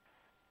that.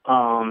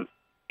 And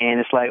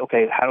it's like,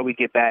 okay, how do we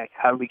get back?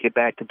 How do we get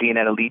back to being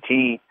that elite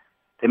team?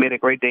 They made a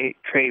great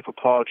trade for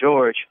Paul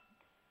George,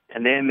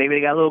 and then maybe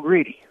they got a little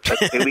greedy.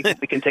 Like, okay,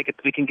 we can take it.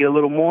 We can get a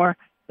little more.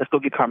 Let's go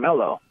get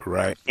Carmelo.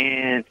 Right.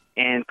 And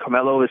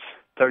Carmelo is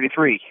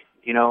 33.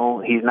 He's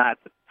not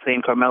the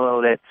same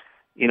Carmelo that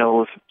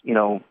was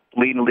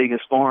leading the league in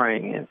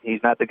scoring, and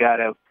he's not the guy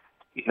that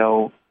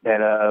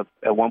that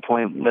at one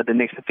point led the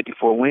Knicks to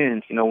 54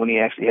 wins, when he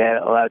actually had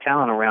a lot of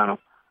talent around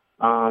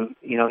him.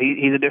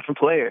 He's a different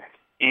player.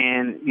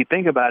 And you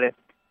think about it,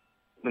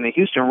 when the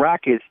Houston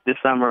Rockets this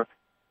summer,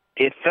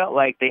 it felt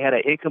like they had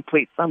an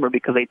incomplete summer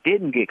because they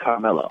didn't get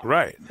Carmelo.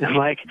 Right. It's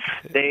like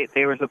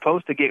they were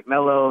supposed to get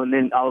Melo, and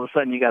then all of a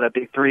sudden you got a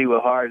big three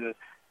with Harden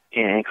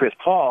and Chris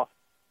Paul.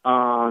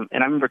 And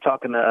I remember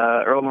talking to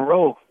Earl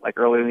Monroe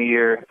earlier in the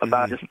year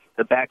about just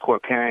the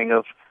backcourt pairing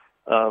of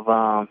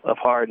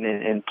Harden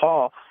and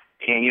Paul.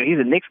 And he's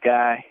a Knicks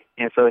guy,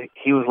 and so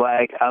I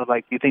was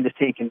like, do you think this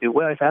team can do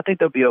well? He said, I think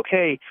they'll be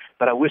okay,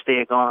 but I wish they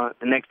had gone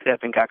the next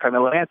step and got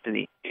Carmelo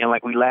Anthony. And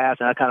we laughed,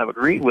 and I kind of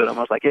agreed with him.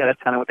 I was like, yeah,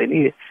 that's kind of what they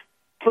needed.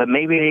 But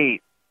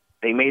maybe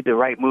they made the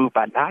right move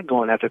by not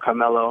going after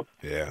Carmelo.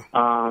 Yeah.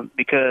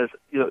 Because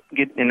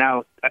and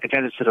now I can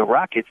change it to the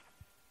Rockets.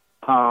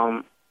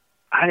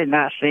 I did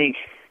not think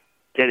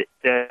that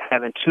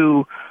having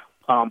two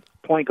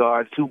point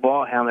guards, two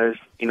ball handlers,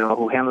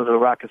 who handle the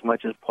rock as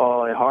much as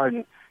Paul and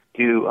Harden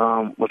do,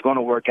 was going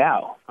to work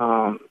out.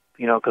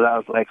 Because I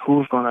was like,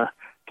 who's going to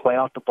play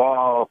off the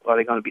ball? Are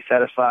they going to be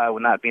satisfied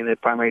with not being the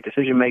primary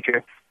decision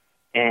maker?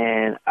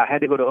 And I had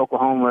to go to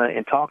Oklahoma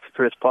and talk to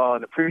Chris Paul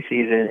in the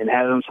preseason and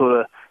have him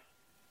sort of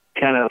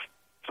kind of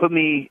put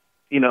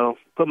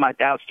my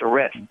doubts to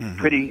rest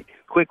pretty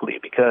quickly,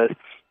 because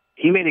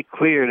he made it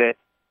clear that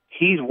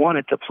he's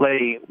wanted to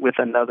play with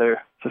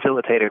another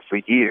facilitator for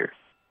years.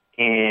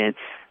 And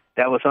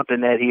that was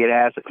something that he had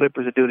asked the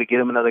Clippers to do, to get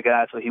him another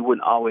guy so he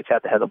wouldn't always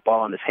have to have the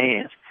ball in his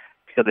hands.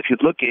 Because if you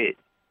look at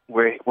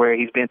where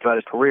he's been throughout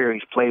his career,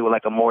 he's played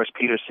with a Morris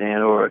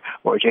Peterson or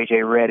J.J.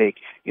 Redick.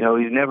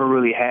 He's never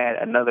really had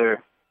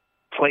another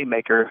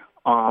playmaker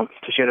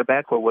to share the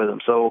backcourt with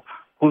him. So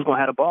who's going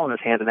to have the ball in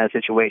his hands in that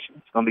situation?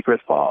 It's going to be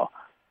Chris Paul.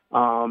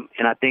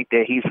 And I think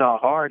that he saw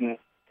Harden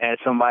as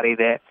somebody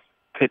that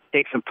could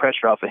take some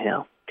pressure off of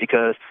him,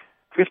 because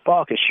Chris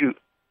Paul can shoot.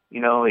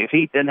 If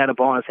he doesn't have the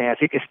ball in his hands,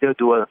 he can still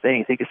do other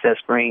things. He can set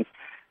screens,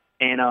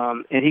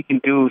 and he can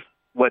do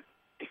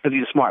because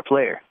he's a smart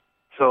player.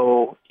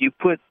 So you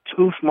put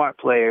two smart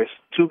players,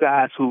 two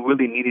guys who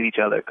really needed each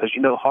other, because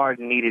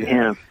Harden needed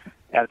him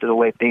after the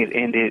way things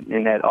ended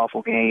in that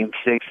awful Game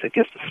 6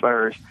 against the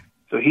Spurs.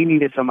 So he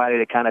needed somebody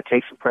to kind of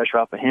take some pressure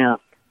off of him.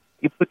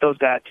 You put those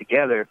guys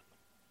together,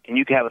 and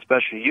you can have a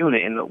special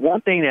unit. And the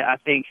one thing that I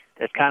think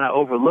that's kind of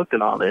overlooked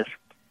in all this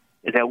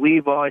is that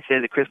we've always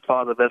said that Chris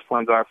Paul is the best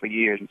point guard for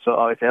years. And so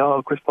I always say,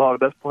 oh, Chris Paul,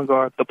 the best point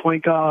guard, the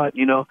point guard,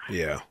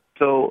 Yeah.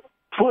 So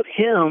put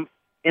him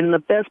in the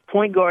best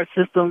point guard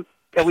system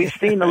that we've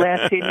seen the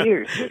last 10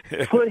 years.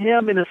 Put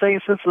him in the same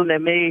system that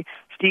made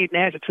Steve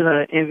Nash to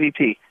the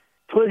MVP.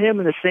 Put him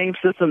in the same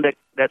system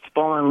that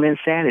spawned Lynn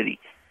Sanity.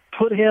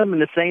 Put him in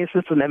the same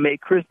system that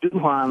made Chris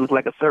Duhon look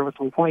like a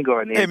serviceable point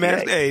guard in the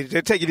NBA.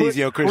 Man, take it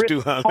easy on Chris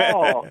Duhon,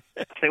 man.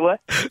 Say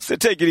what? So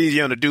take it easy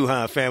on the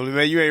Duhon family,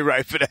 man. You ain't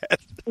right for that.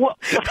 Well,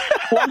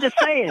 I'm just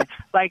saying,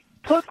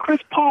 put Chris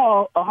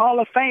Paul, a Hall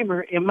of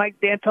Famer, in Mike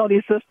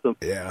D'Antoni's system.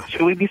 Yeah.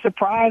 Should we be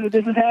surprised that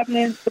this is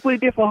happening? Look what he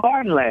did for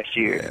Harden last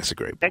year. Yeah, that's a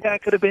great point. That guy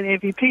could have been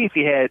MVP if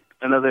he had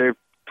another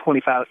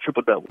 25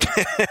 triple-double.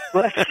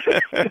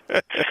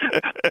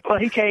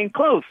 but he came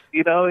close,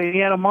 and he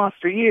had a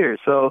monster year.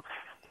 So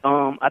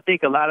I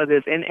think a lot of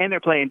this, and they're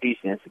playing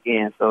defense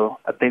again, so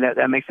I think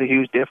that makes a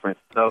huge difference.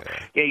 So,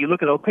 yeah, you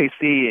look at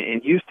OKC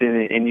and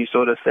Houston, and you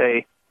sort of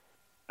say,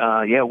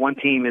 one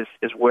team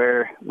is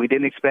where we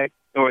didn't expect,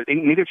 or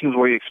neither team is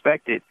where you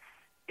expected,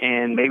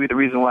 and maybe the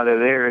reason why they're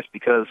there is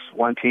because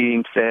one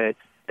team said,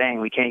 dang,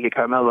 we can't get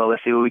Carmelo,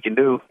 let's see what we can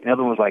do. And the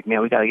other one was like,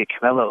 man, we got to get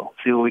Carmelo,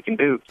 see what we can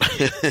do.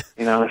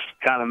 It's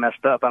kind of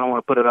messed up. I don't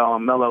want to put it all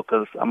on Melo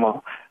because I'm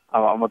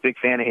a big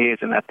fan of his,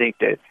 and I think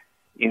that,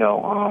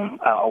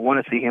 I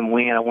want to see him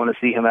win. I want to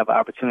see him have an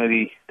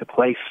opportunity to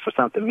play for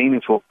something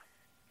meaningful.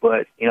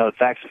 But, the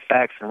facts are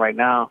facts, and right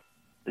now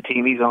the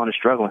team he's on is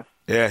struggling.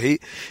 Yeah,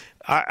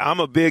 I'm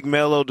a big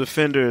Melo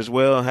defender as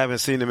well. I haven't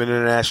seen him in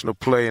international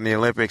play in the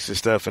Olympics and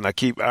stuff, and I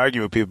keep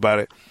arguing with people about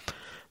it.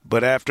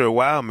 But after a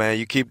while, man,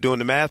 you keep doing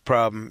the math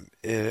problem,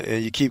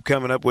 and you keep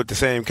coming up with the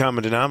same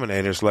common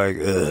denominators. Like,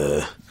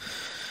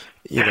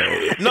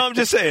 no, I'm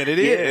just saying it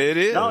is. It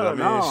is.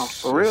 No,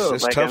 for real.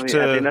 It's tough I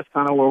think that's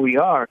kind of where we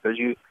are because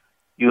you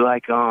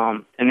like,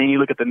 and then you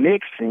look at the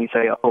Knicks and you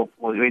say, oh,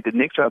 well, wait, the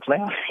Knicks are a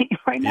playoff team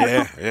right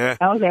now. Yeah.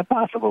 How is that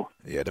possible?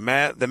 Yeah, the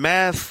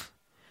math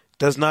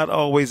does not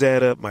always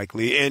add up, Mike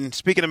Lee. And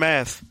speaking of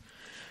math,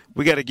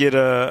 we got to get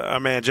our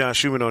man John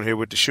Schumann on here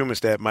with the Schumann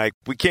stat, Mike.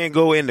 We can't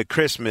go into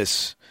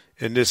Christmas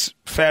in this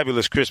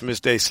fabulous Christmas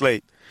Day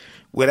slate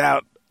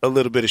without a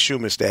little bit of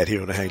Schumann stat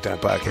here on the Hang Time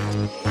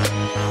Podcast.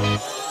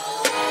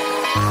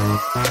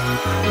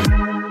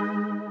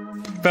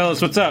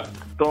 Fellas, what's up?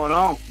 What's going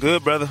on?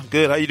 Good, brother.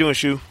 Good. How you doing,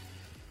 Shu?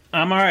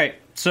 I'm all right.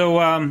 So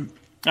I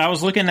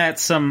was looking at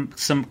some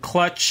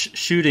clutch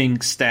shooting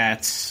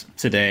stats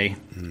today.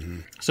 Mm-hmm.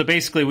 So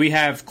basically, we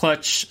have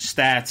clutch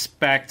stats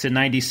back to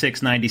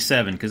 96,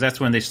 97, because that's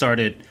when they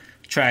started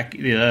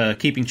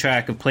keeping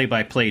track of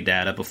play-by-play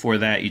data. Before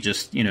that, you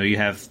just, you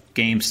have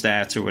game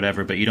stats or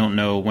whatever, but you don't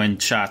know when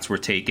shots were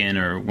taken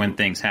or when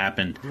things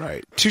happened.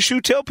 Right.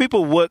 Shu, tell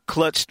people what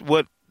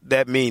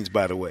that means,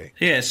 by the way.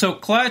 Yeah, so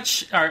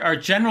clutch, our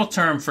general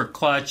term for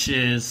clutch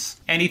is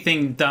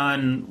anything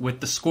done with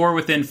the score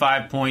within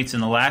 5 points in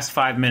the last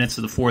 5 minutes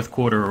of the fourth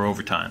quarter or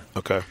overtime.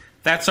 Okay.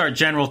 That's our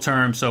general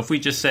term. So if we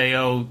just say,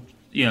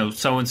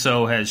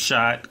 so-and-so has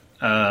shot,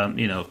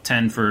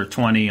 10 for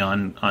 20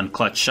 on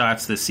clutch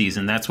shots this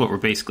season, that's what we're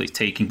basically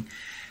talking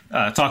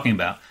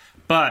about.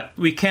 But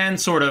we can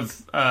sort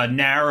of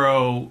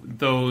narrow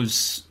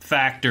those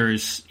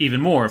factors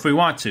even more if we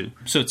want to.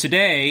 So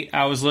today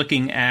I was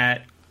looking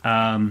at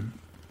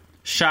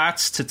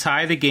shots to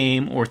tie the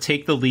game or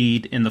take the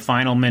lead in the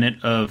final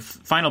minute of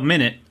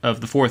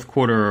the fourth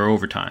quarter or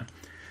overtime.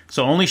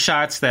 So only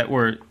shots that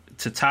were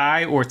to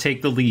tie or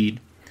take the lead.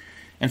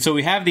 And so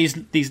we have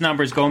these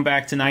numbers going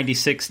back to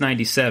 96,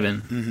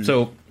 97. Mm-hmm.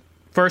 So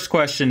first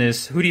question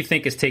is, who do you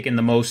think has taken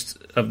the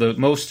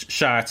most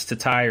shots to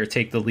tie or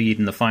take the lead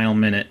in the final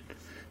minute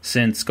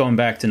since going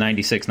back to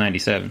 96,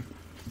 97?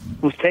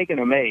 Who's taken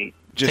or made?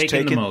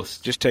 Taking the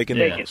most. Just taking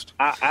the most.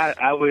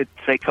 I would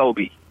say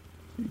Kobe.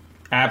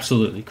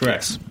 Absolutely,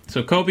 correct. Yes.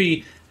 So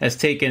Kobe has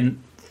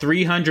taken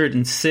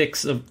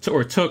 306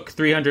 took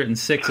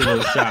 306 of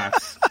those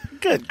shots.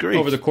 Good grief.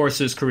 Over the course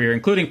of his career,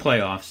 including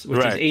playoffs,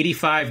 which is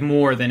 85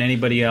 more than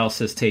anybody else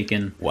has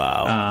taken.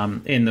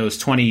 Wow. In those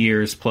 20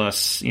 years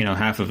plus,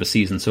 half of a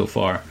season so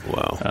far.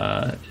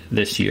 Wow.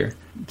 This year.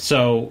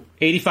 So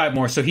 85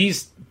 more. So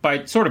he's by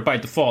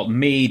default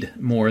made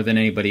more than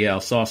anybody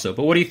else also.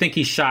 But what do you think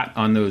he shot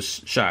on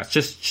those shots?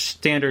 Just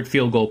standard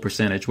field goal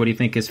percentage. What do you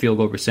think his field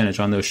goal percentage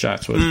on those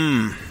shots was?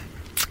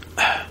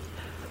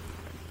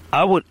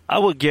 I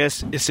would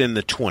guess it's in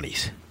the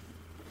 20s.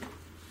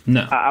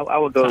 No. I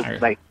would go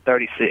like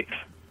 36.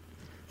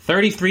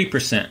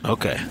 33%.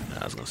 Okay.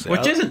 I was going to say.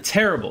 Which isn't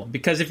terrible,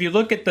 because if you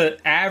look at the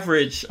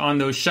average on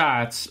those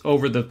shots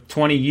over the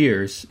 20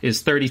 years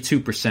is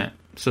 32%.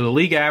 So the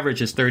league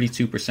average is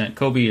 32%.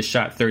 Kobe has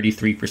shot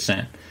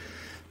 33%.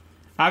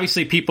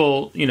 Obviously,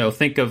 people,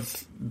 think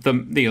of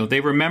they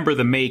remember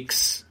the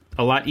makes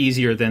a lot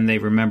easier than they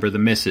remember the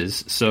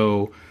misses.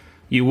 So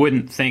you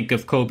wouldn't think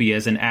of Kobe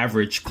as an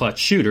average clutch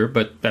shooter,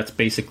 but that's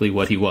basically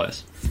what he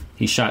was.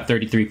 He shot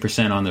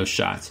 33% on those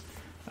shots.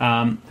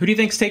 Who do you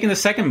think's taken the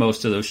second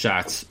most of those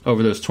shots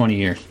over those 20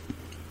 years?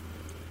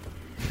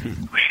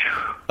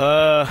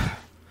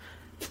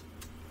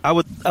 I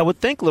would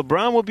think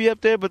LeBron would be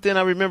up there, but then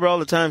I remember all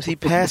the times he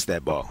passed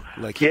that ball.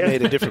 Like he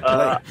made a different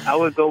play. I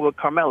would go with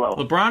Carmelo.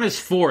 LeBron is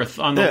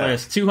 4th on the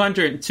list,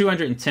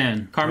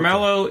 210.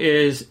 Carmelo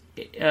is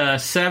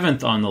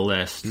 7th on the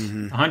list,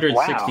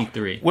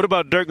 163. Wow. What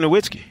about Dirk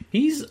Nowitzki?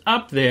 He's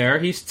up there.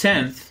 He's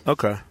 10th.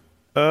 Okay.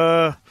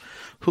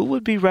 Who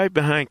would be right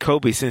behind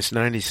Kobe since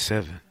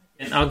 97?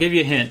 And I'll give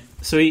you a hint.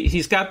 So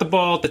he's got the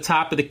ball at the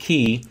top of the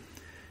key.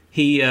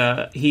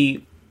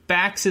 He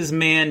backs his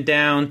man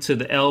down to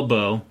the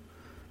elbow.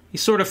 He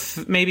sort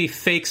of maybe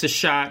fakes a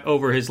shot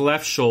over his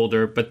left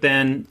shoulder, but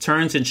then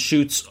turns and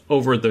shoots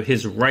over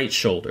his right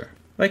shoulder.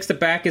 Likes to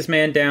back his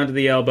man down to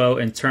the elbow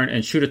and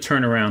shoot a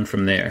turnaround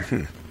from there.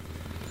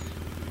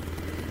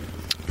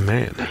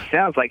 Man,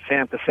 sounds like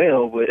Sam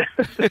Cassell, but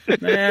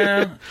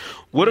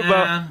what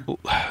about?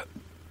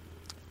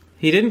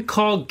 He didn't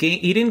call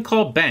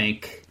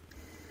bank.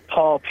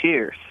 Paul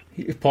Pierce.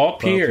 Paul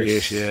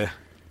Pierce, yeah.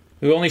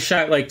 Who only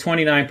shot like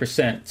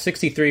 29%,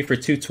 63 for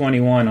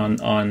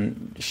 221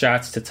 on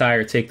shots to tie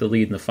or take the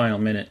lead in the final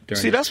minute.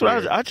 See, that's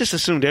what I just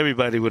assumed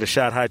everybody would have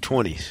shot high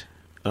 20s.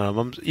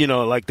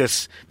 Like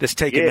that's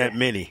taking that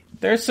many.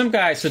 There's some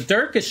guys. So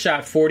Dirk has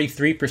shot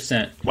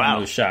 43%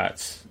 on those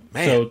shots.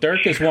 Man. So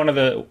Dirk is one of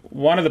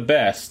the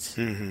best.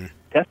 Mm-hmm.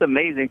 That's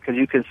amazing because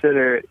you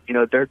consider,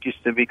 Dirk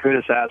used to be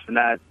criticized for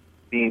not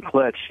being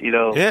clutch,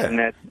 and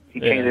that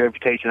he changed their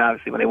reputation,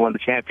 obviously, when they won the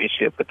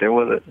championship. But there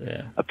was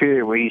a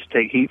period where he used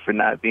to take heat for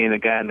not being a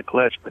guy in the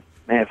clutch. But,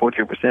 man,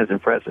 43% is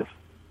impressive.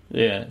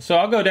 Yeah. So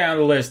I'll go down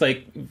the list.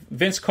 Like,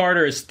 Vince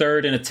Carter is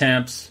 3rd in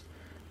attempts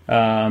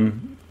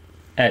and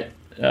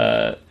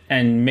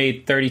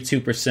made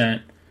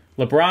 32%.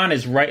 LeBron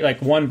is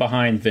one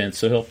behind Vince,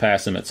 so he'll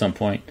pass him at some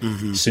point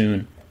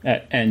soon.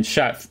 And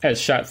shot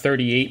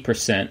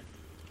 38%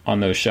 on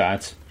those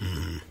shots.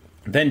 Mm-hmm.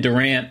 Then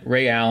Durant,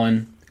 Ray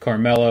Allen,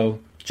 Carmelo,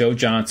 Joe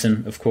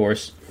Johnson, of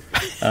course,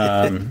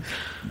 Dwayne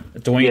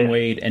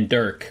Wade, and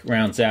Dirk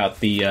rounds out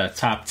the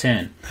top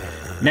 10.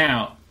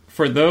 Now,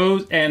 for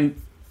those, I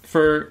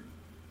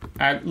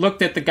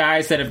looked at the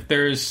guys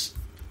there's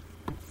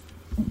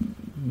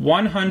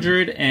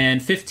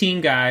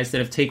 115 guys that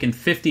have taken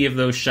 50 of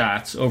those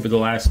shots over the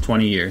last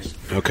 20 years.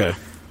 Okay.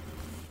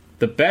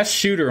 The best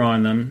shooter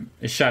on them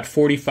is shot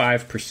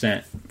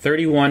 45%,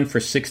 31 for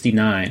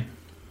 69.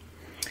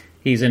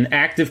 He's an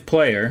active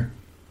player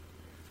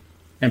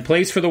and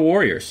plays for the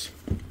Warriors.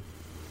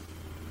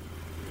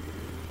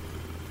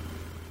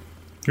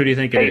 Who do you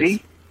think it is?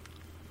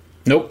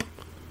 Nope.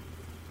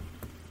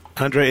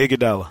 Andre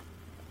Iguodala.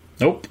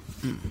 Nope.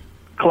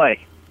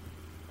 Clay.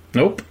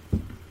 Nope.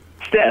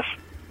 Steph.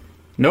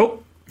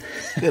 Nope.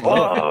 Good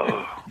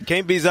Lord.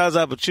 Can't be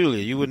Zaza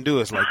Pachulia. You wouldn't do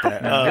us like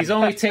that. He's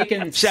only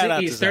taken.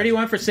 He's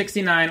 31 for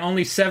 69.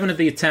 Only 7 of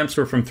the attempts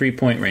were from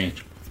 3-point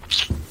range.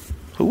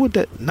 Who would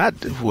that?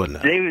 Who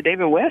wouldn't?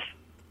 David West.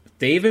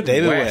 David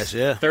West,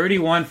 yeah.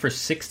 31 for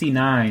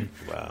 69.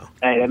 Wow.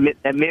 Hey,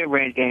 that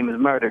mid-range game is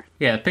murder.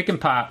 Yeah, pick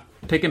and pop,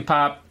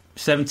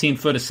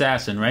 17-foot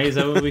assassin, right? Is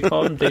that what we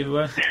call him, David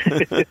West?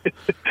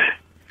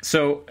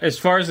 So, as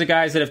far as the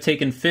guys that have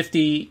taken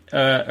 50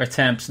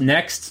 attempts,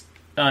 next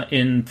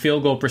in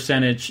field goal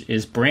percentage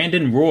is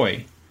Brandon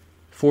Roy,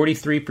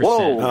 43%.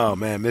 Whoa. Oh,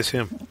 man, miss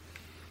him.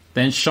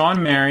 Then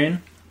Sean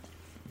Marion,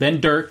 then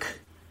Dirk,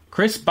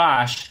 Chris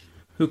Bosh,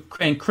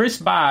 Chris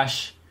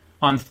Bosh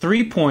on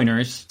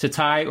 3-pointers to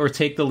tie or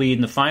take the lead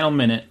in the final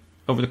minute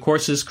over the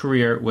course of his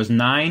career was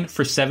 9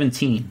 for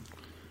 17.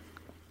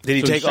 Did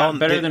he take all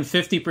better than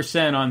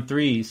 50% on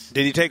threes?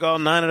 Did he take all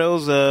 9 of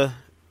those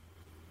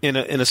in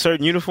a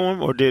certain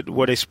uniform, or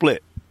were they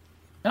split?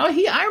 No,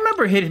 I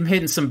remember him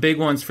hitting some big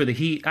ones for the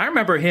Heat. I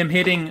remember him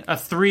hitting a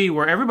 3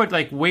 where everybody,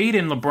 like Wade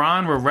and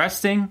LeBron, were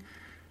resting,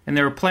 and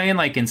they were playing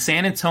like in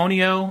San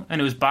Antonio, and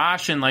it was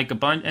Bosh and like a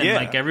bunch, and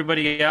like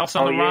everybody else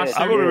on the roster.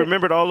 I would have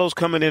remembered all those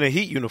coming in a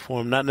Heat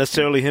uniform, not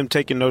necessarily him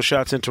taking those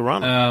shots in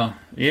Toronto. Oh,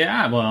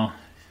 yeah. Well,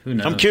 who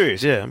knows? I'm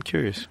curious. Yeah, I'm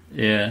curious.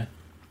 Yeah.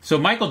 So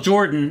Michael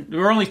Jordan,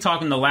 we're only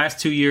talking the last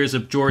 2 years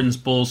of Jordan's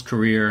Bulls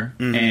career,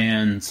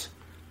 and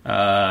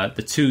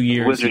the 2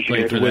 years he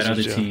played for that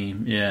other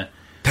team. Yeah.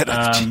 That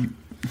other team.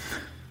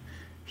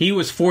 He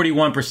was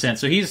 41%,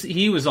 so he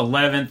was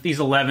 11th. He's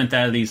 11th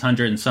out of these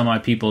 100 and some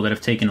odd people that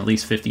have taken at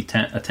least 50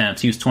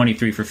 attempts. He was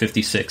 23 for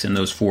 56 in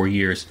those 4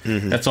 years.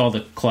 That's all the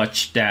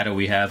clutch data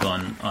we have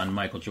on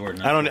Michael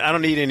Jordan. I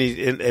don't need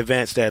any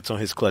advanced stats on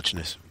his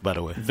clutchness, by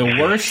the way. The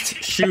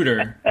worst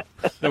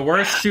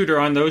shooter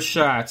on those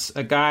shots,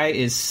 a guy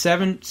is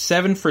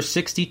 7 for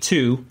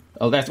 62,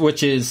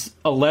 which is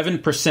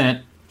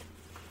 11%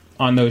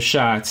 on those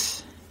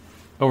shots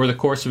over the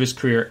course of his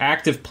career.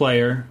 Active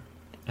player.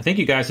 I think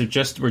you guys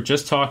were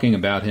just talking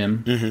about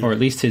him, or at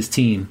least his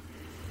team.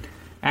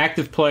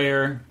 Active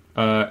player,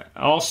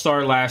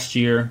 all-star last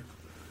year,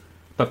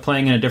 but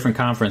playing in a different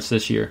conference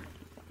this year.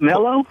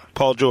 Melo?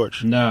 Paul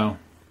George. No.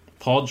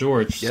 Paul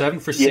George, 7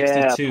 for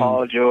 62. Yeah,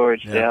 Paul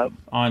George, yep.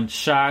 On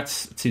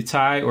shots to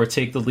tie or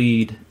take the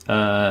lead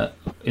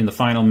in the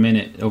final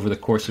minute over the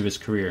course of his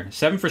career.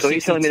 7 for 62. So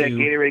he's telling me that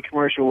Gatorade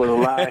commercial was a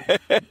lie?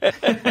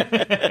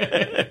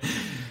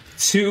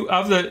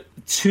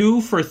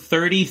 2 for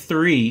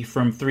 33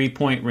 from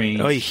 3-point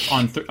range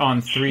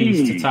on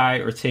threes to tie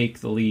or take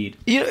the lead.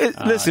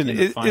 Listen,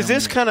 is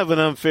this kind of an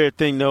unfair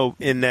thing, though,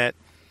 in that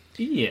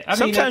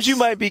sometimes you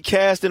might be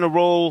cast in a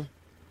role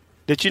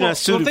that you're not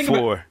suited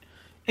for?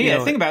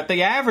 Think about it.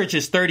 The average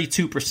is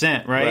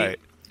 32%, right?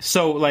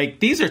 So,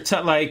 these are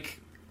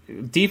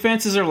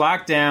defenses are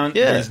locked down.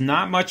 Yeah. There's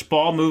not much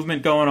ball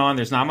movement going on.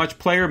 There's not much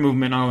player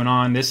movement going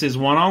on. This is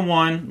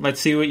one-on-one. Let's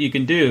see what you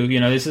can do.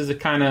 This is the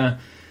kind of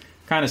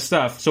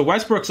stuff. So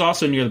Westbrook's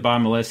also near the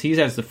bottom of the list. He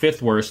has the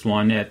 5th worst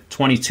one at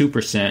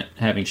 22%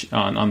 having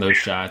on those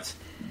shots.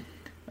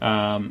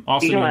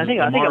 Also, I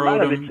think a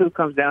lot of it too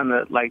comes down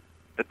to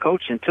the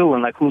coaching too,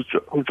 and who's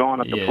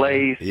drawing up the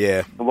plays,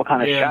 and what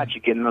kind of shots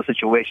you get in those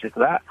situations.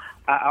 Because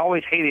I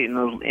always hate it in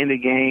those end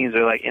of games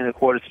or end of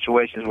quarter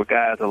situations where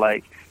guys are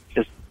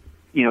just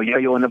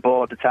yo-yoing the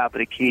ball at the top of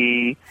the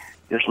key,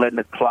 just letting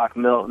the clock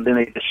melt, and then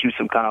they just shoot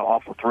some kind of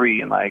awful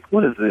three, and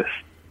what is this?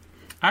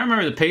 I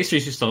remember the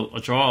Pacers used to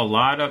draw a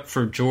lot up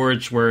for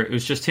George, where it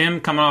was just him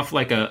coming off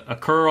a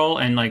curl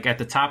and at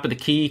the top of the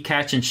key,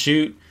 catch and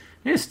shoot.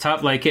 It's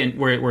tough,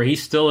 where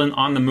he's still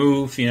on the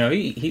move.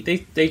 They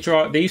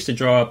used to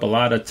draw up a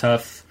lot of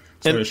tough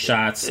sort of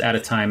shots out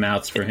of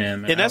timeouts for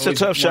him. And that's a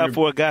tough shot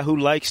for a guy who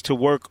likes to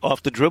work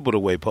off the dribble the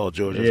way Paul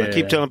George is. I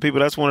keep telling people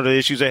that's one of the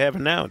issues they're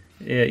having now.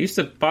 Yeah, it used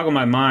to boggle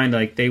my mind.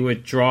 They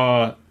would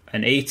draw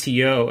an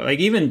ATO,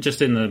 even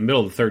just in the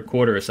middle of the third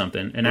quarter or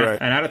something, and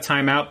out of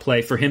timeout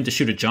play for him to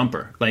shoot a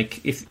jumper.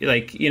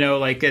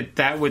 That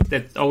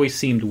always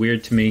seemed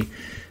weird to me.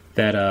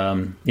 That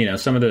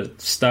some of the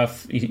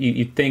stuff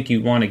you think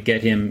you want to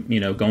get him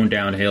going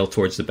downhill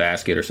towards the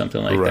basket or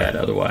something like that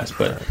otherwise,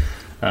 but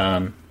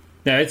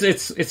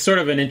it's sort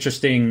of an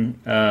interesting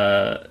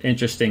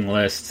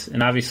list,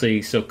 and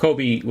obviously so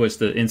Kobe was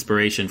the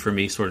inspiration for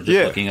me sort of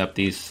just looking up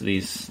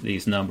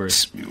these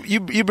numbers. You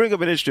bring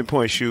up an interesting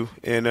point, Shu,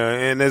 and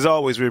as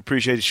always we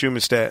appreciate the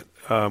Schumann stat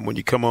when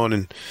you come on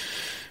and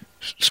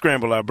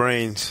scramble our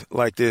brains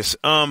like this.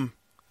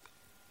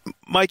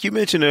 Mike, you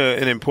mentioned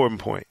an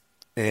important point.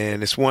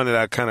 And it's one that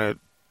I kind of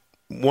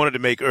wanted to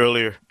make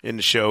earlier in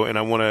the show, and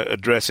I want to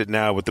address it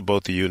now with the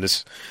both of you. And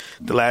it's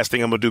the last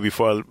thing I'm going to do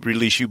before I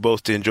release you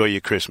both to enjoy your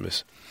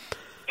Christmas.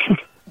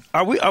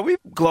 Are we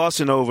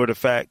glossing over the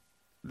fact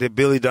that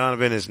Billy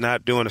Donovan is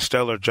not doing a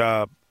stellar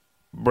job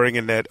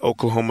bringing that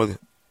Oklahoma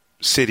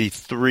City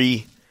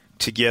 3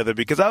 together?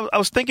 Because I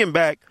was thinking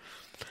back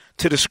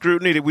to the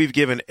scrutiny that we've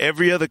given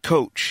every other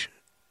coach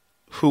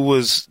who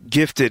was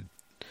gifted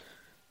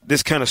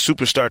this kind of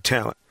superstar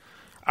talent.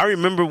 I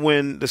remember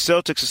when the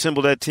Celtics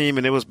assembled that team,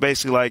 and it was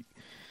basically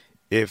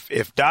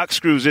if Doc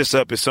screws this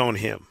up, it's on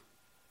him.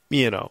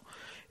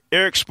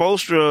 Eric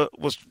Spoelstra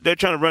they're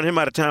trying to run him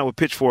out of town with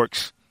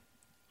pitchforks.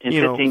 In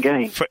 15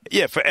 games.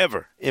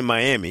 Forever in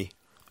Miami.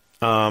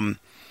 Who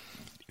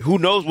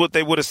knows what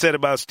they would have said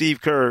about Steve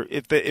Kerr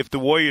if the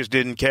Warriors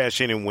didn't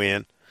cash in and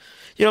win.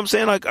 You know what I'm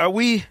saying? Are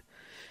we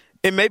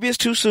 – and maybe it's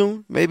too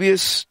soon. Maybe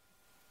it's,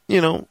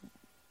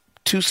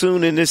 too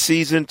soon in this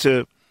season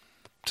to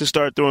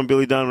start throwing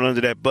Billy Donovan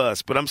under that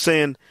bus. But I'm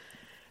saying,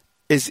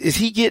 is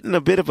he getting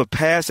a bit of a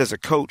pass as a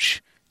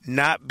coach,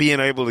 not being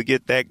able to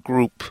get that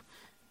group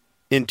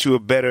into a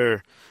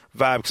better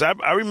vibe? Because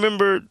I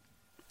remember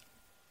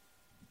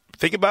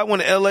think about when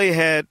L.A.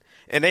 had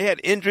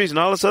injuries and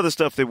all this other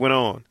stuff that went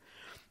on.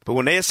 But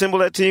when they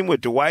assembled that team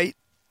with Dwight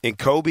and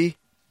Kobe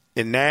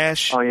and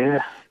Nash. Oh,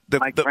 yeah.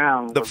 Mike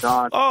Brown was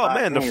on. Oh,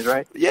 man. Games,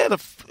 right? Yeah.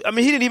 He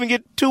didn't even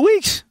get 2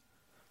 weeks.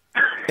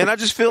 And I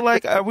just feel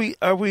like, are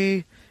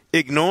we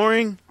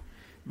ignoring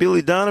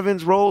Billy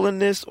Donovan's role in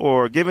this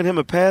or giving him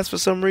a pass for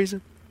some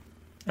reason?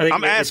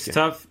 I'm asking. It's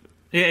tough.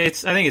 Yeah, I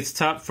think it's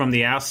tough from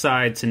the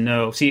outside to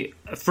know. See,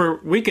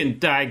 we can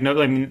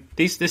diagnose.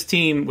 This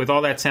team with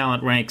all that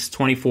talent ranks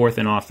 24th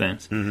in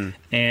offense,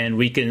 and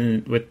we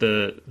can, with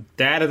the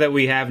data that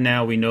we have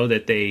now, we know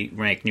that they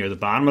rank near the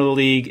bottom of the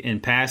league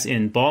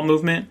in ball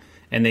movement,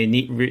 and they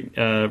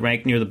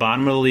rank near the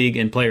bottom of the league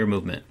in player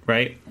movement.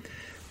 Right.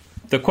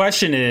 The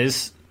question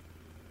is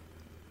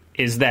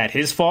that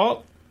his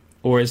fault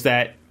or is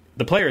that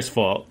the player's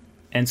fault?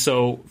 And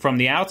so from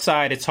the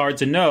outside, it's hard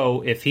to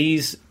know if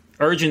he's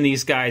urging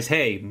these guys,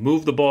 hey,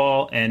 move the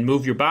ball and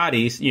move your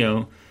bodies,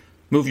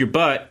 move your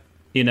butt,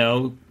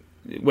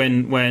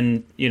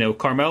 when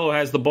Carmelo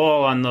has the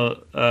ball on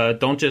the,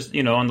 don't just,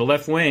 on the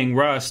left wing,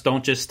 Russ,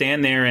 don't just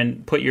stand there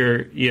and put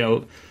your,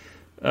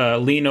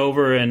 lean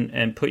over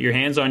and put your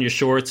hands on your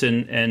shorts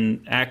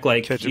and act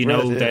like,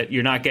 that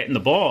you're not getting the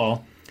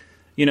ball.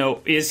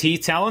 Is he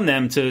telling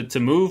them to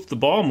move the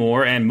ball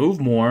more and move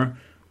more,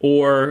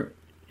 or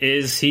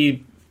is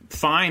he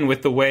fine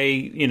with the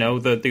way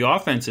the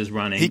offense is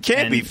running? He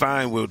can't be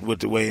fine with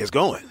the way it's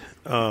going.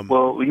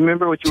 Well, you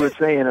remember what you were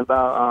saying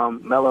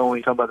about Melo when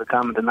you talk about the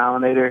common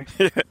denominator?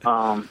 There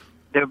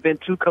have been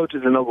 2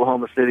 coaches in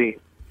Oklahoma City,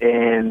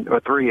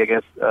 or 3, I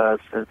guess,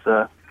 since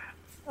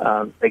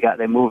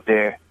they moved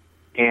there,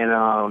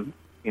 and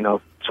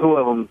 2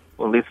 of them,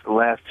 or at least the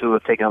last 2,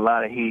 have taken a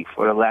lot of heat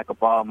for the lack of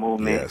ball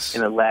movement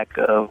and the lack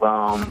of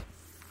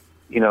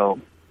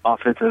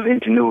offensive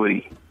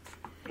ingenuity.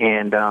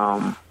 and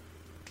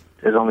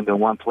there's only been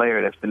one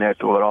player that's been there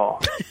through it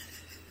all.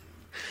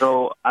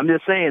 So I'm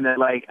just saying that,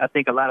 like, I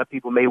think a lot of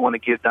people may want to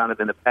give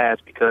Donovan the pass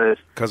because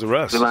of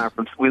Russ. We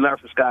learned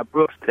from Scott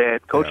Brooks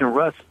that coaching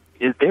Russ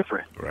is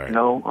different. Right. You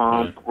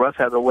know, Russ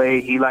has a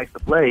way he likes to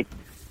play,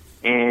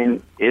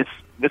 and it's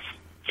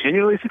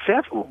genuinely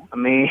successful. I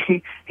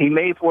mean, he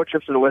made 4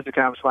 trips to the Western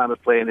Conference Finals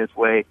playing this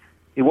way.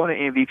 He won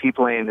an MVP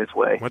playing this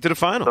way. Went to the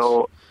finals.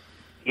 So,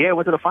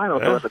 went to the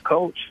finals. Yeah. So as a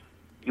coach,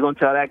 you going to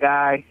tell that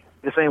guy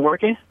this ain't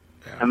working?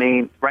 Yeah. I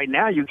mean, right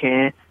now you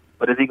can,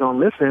 but is he going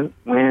to listen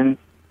when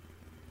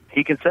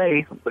he can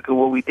say, look at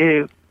what we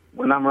did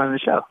when I'm running the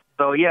show?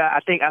 So, I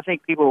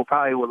think people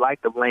probably would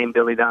like to blame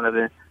Billy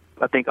Donovan.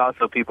 I think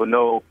also people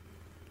know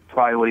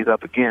probably what he's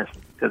up against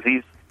because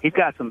he's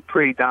got some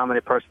pretty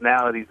dominant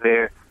personalities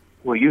there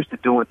who are used to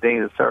doing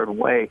things a certain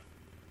way.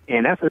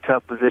 And that's a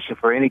tough position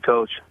for any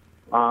coach.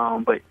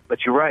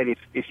 But you're right.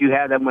 If you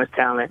have that much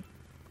talent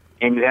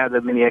and you have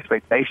that many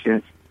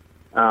expectations,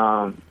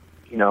 so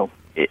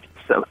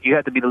you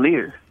have to be the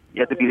leader.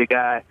 You have to be the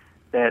guy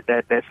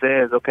that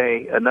says,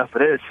 okay, enough of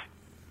this.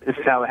 This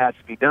is how it has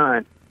to be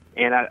done.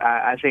 And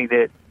I think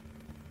that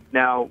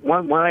now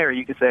one area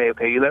you can say,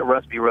 okay, you let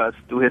Russ be Russ,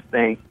 do his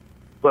thing.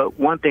 But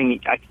one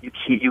thing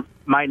you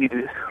might need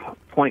to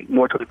point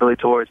more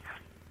towards,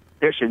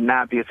 there should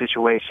not be a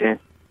situation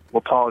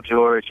where Paul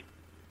George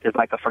is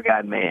like a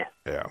forgotten man.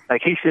 Yeah.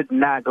 Like, he should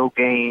not go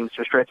games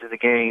or stretches of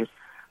games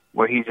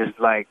where he just,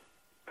 like,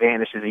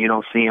 vanishes and you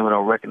don't see him and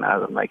don't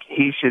recognize him. Like,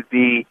 he should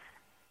be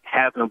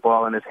having the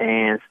ball in his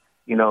hands.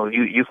 You know,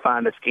 you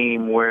find a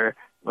scheme where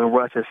when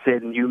Russ is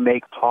sitting, you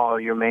make Paul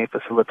your main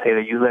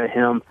facilitator. You let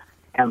him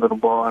handle the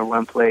ball and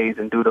run plays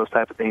and do those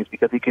type of things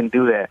because he can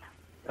do that.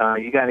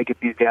 You got to get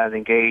these guys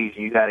engaged.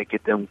 You got to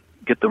get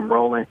them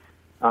rolling.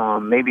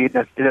 Maybe it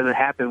doesn't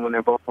happen when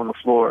they're both on the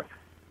floor.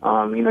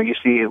 You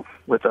see it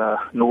with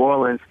New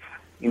Orleans.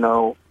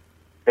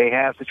 They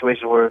have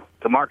situations where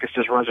DeMarcus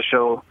just runs a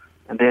show,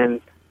 and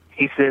then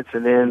he sits,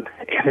 and then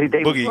they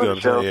Boogie run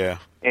the show. Yeah.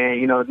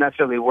 And, it's not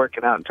necessarily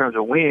working out in terms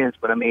of wins,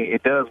 but, I mean,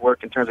 it does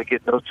work in terms of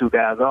getting those two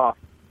guys off.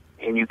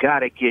 And you got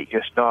to get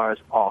your stars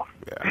off.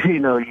 Yeah.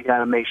 You got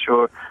to make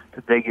sure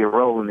that they get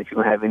rolling if you're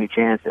going to have any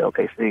chance at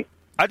OKC.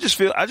 I just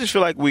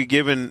feel like we're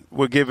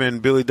giving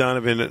Billy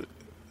Donovan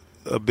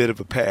a bit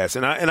of a pass,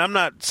 and I'm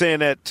not saying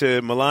that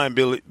to malign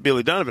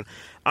Billy Donovan.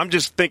 I'm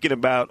just thinking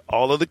about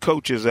all of the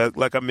coaches,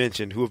 like I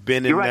mentioned, who have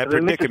been in that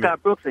predicament.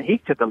 Scott Brooks, and he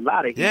took a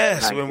lot of heat.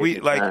 Yes, when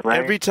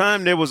every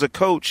time there was a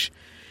coach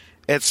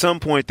at some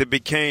point that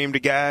became the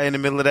guy in the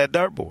middle of that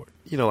dartboard.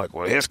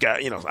 Well, this guy,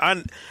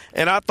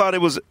 and I thought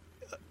it was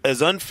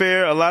as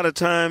unfair a lot of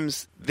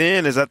times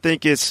then as I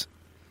think it's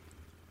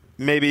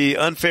maybe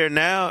unfair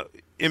now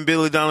in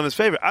Billy Donovan's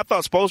favor. I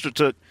thought Spoelstra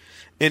took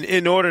an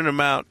inordinate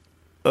amount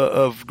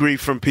of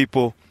grief from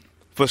people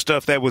for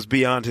stuff that was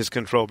beyond his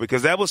control,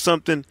 because that was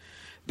something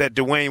that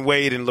Dwayne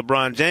Wade and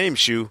LeBron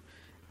James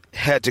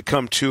had to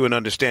come to an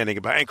understanding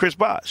about. And Chris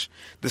Bosh.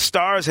 The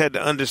stars had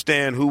to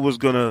understand who was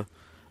going to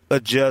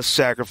adjust,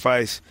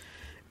 sacrifice,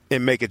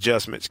 and make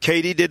adjustments.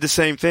 KD did the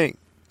same thing,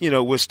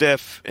 with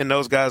Steph and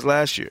those guys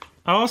last year.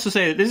 I'll also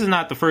say that this is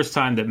not the first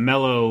time that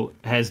Melo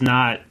has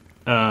not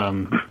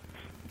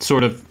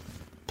sort of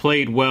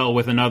played well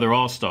with another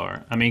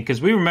All-Star. I mean,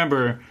 because we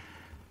remember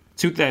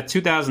that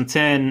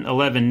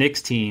 2010-11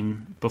 Knicks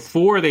team,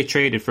 before they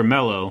traded for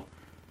Melo,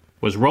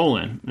 was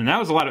rolling. And that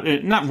was a lot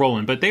of – not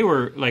rolling, but they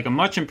were like a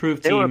much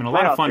improved team and a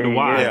lot of fun to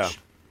watch. Yeah.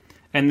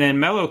 And then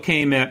Melo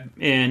came in,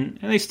 and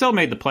they still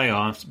made the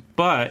playoffs,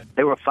 but –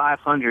 they were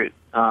 500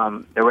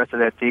 the rest of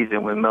that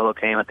season when Melo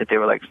came. I think they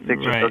were like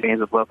 6 or so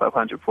games above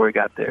 500 before he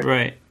got there.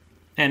 Right.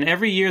 And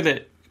every year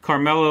that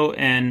Carmelo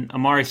and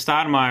Amari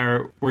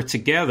Stoudemire were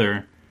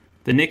together,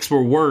 the Knicks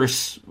were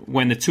worse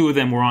when the two of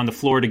them were on the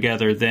floor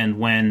together than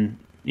when,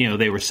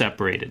 they were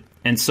separated.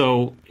 And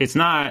so it's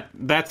not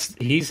 –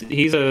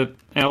 he's a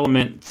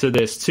element to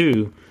this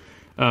too.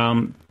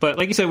 But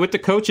like you said, with the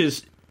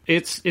coaches –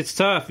 It's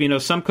tough.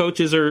 Some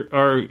coaches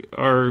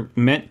are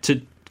meant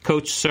to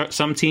coach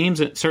some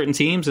teams, certain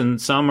teams,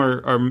 and some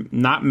are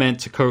not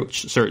meant to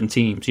coach certain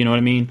teams. You know what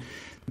I mean?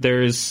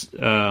 There's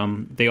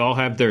they all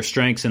have their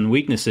strengths and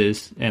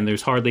weaknesses, and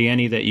there's hardly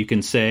any that you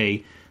can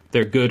say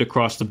they're good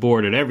across the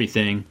board at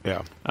everything.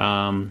 Yeah.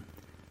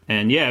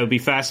 It would be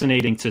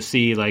fascinating to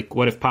see, like,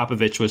 what if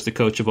Popovich was the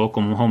coach of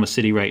Oklahoma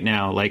City right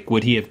now? Like,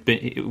 would he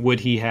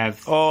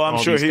have? Oh,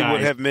 I'm sure he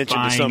would have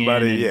mentioned to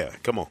somebody. Yeah,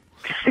 come on.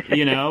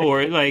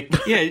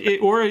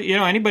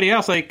 Anybody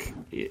else, like,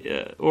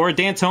 or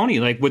D'Antoni,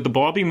 like, would the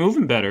ball be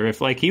moving better if,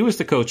 like, he was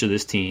the coach of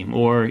this team?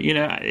 Or,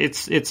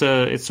 it's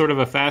sort of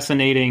a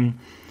fascinating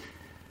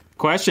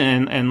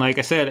question, and like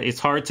I said,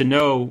 it's hard to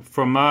know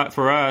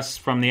for us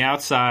from the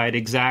outside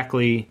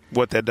exactly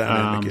what that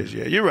dynamic is.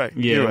 Yeah, you're right.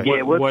 Yeah,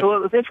 you're right.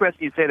 So it's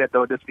interesting you say that,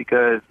 though, just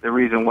because the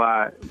reason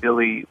why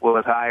Billy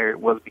was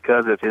hired was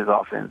because of his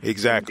offense,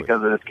 exactly,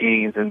 because of the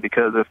schemes and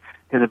because of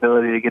his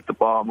ability to get the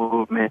ball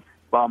moving.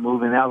 That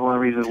was one of the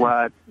reasons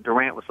why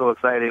Durant was so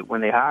excited when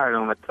they hired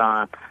him at the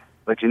time.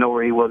 But you know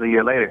where he was a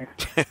year later.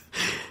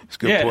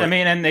 Good point. I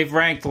mean, and they've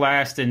ranked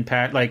last in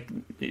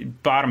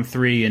bottom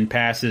 3 in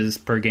passes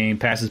per game,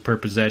 passes per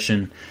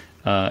possession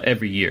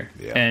every year.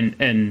 Yeah.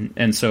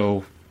 And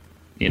so,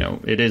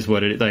 it is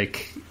what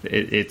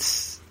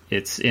it's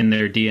in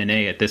their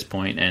DNA at this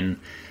point, and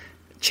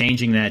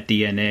changing that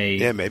DNA.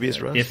 Yeah, maybe it's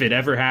Russ. If it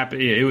ever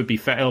happened, it'll be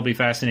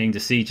fascinating to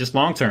see just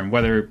long term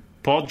whether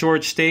Paul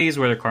George stays,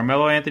 whether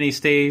Carmelo Anthony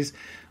stays,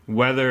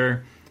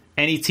 whether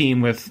any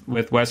team with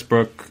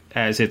Westbrook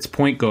as its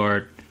point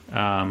guard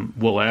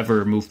will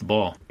ever move the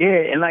ball. Yeah,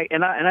 and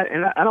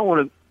I don't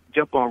want to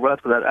jump on Russ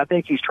because I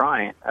think he's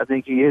trying. I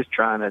think he is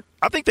trying to.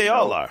 I think they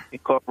all are.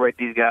 Incorporate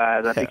these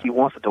guys. I think he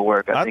wants it to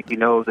work. I think he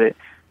knows that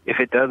if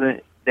it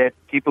doesn't, that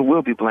people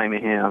will be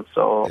blaming him.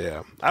 So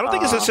yeah, I don't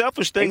think it's a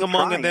selfish thing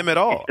among them at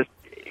all.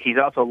 He's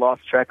also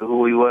lost track of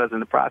who he was in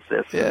the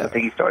process. Yeah. I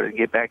think he started to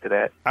get back to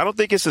that. I don't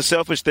think it's a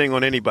selfish thing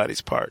on anybody's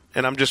part.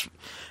 And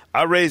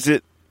I raised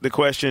the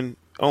question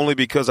only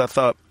because I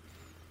thought,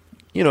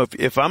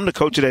 if I'm the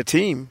coach of that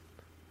team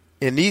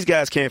and these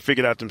guys can't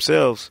figure it out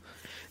themselves,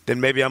 then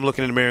maybe I'm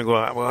looking in the mirror and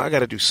going, well, I got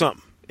to do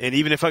something. And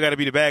even if I got to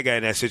be the bad guy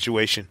in that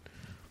situation,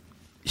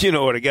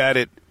 or the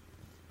guy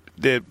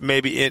that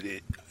maybe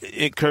it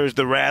incurs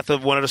the wrath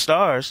of one of the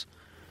stars,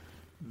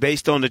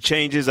 based on the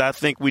changes I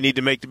think we need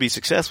to make to be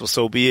successful,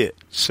 so be it.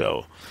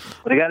 So,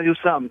 well, they got to do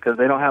something because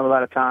they don't have a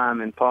lot of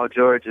time, and Paul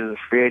George is a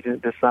free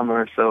agent this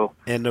summer. So,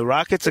 and the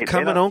Rockets are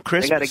coming on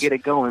Christmas. They got to get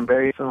it going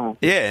very soon.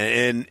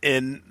 Yeah,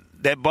 and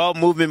that ball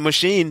movement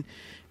machine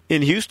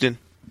in Houston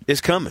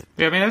is coming.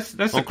 Yeah, I mean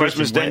that's the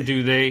question.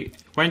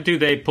 When do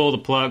they pull the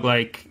plug?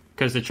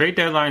 Because the trade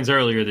deadline's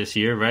earlier this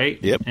year, right?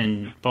 Yep.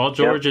 And Paul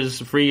George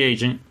is a free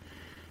agent,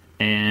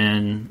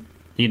 and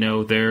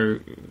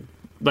they're.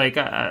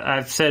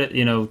 I've said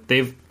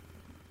it,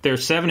 they're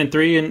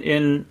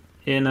 7-3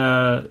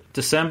 in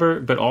December,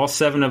 but all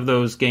 7 of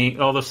those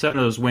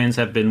wins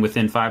have been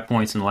within 5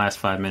 points in the last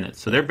 5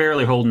 minutes. So they're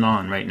barely holding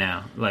on right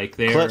now.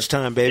 They're clutch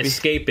time, baby.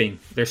 Escaping.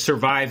 They're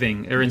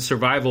surviving. They're in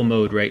survival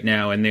mode right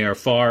now, and they are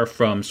far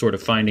from sort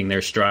of finding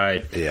their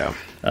stride. Yeah.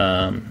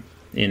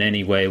 In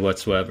any way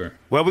whatsoever.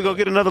 Well, we're gonna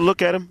get another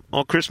look at him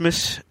on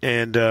Christmas,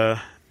 and I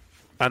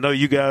know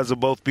you guys will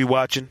both be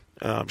watching.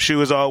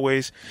 Shu, as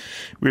always,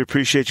 we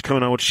appreciate you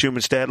coming on with the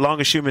Schumann Stat.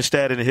 Longest Schumann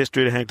Stat in the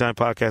history of the Hang Time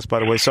Podcast, by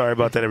the way. Sorry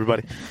about that,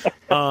 everybody.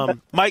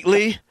 Mike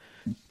Lee,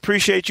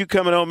 appreciate you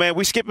coming on, man.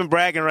 We skipping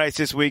bragging rights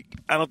this week.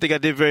 I don't think I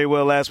did very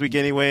well last week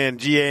anyway, and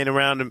GA ain't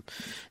around him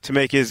to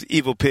make his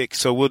evil pick,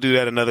 so we'll do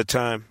that another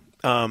time.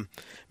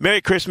 Merry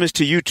Christmas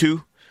to you,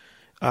 too.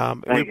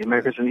 Thank you.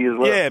 Merry Christmas to you as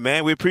well. Yeah,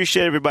 man. We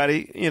appreciate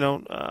everybody.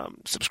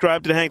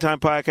 Subscribe to the Hang Time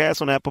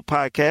Podcast on Apple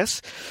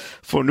Podcasts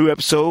for a new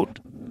episode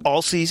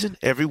all season,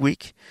 every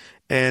week.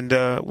 And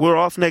we're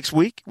off next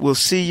week. We'll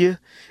see you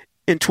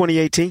in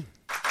 2018.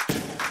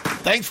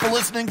 Thanks for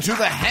listening to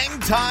the Hang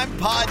Time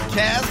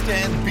Podcast,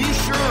 and be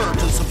sure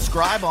to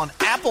subscribe on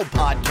Apple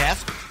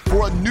Podcasts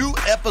for a new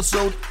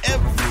episode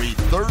every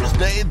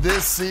Thursday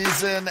this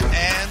season.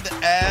 And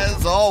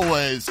as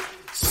always,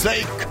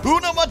 say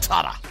Kuna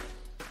Matata.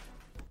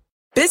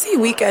 Busy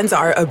weekends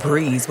are a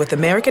breeze with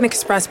American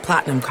Express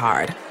Platinum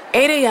Card.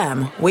 8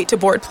 a.m., wait to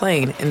board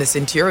plane in the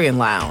Centurion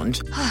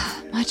Lounge.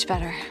 Much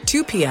better.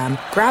 2 p.m.,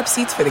 grab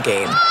seats for the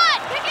game.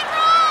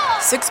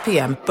 6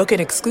 p.m., book an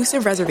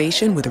exclusive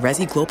reservation with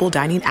Resi Global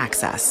Dining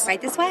Access.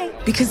 Right this way.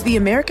 Because the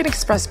American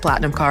Express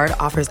Platinum Card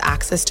offers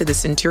access to the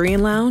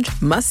Centurion Lounge,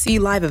 must-see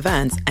live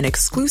events, and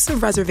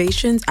exclusive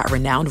reservations at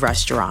renowned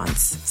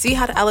restaurants. See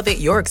how to elevate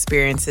your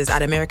experiences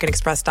at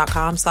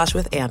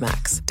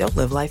americanexpress.com/withAmex. Don't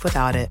live life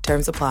without it.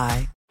 Terms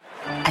apply.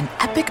 An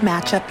epic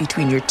matchup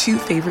between your two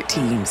favorite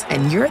teams,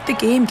 and you're at the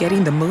game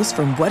getting the most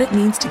from what it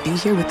means to be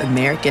here with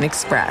American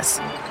Express.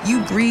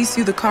 You breeze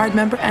through the card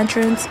member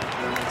entrance,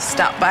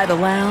 stop by the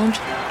lounge.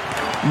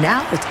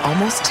 Now it's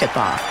almost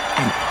tip-off,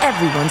 and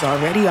everyone's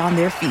already on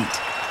their feet.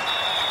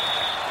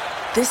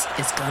 This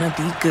is gonna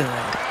be good.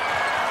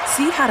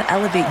 See how to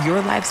elevate your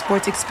live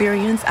sports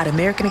experience at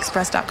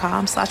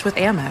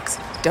americanexpress.com/withAmex.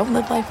 Don't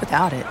live life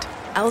without it.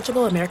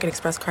 Eligible American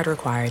Express card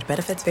required.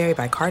 Benefits vary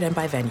by card and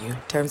by venue.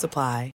 Terms apply.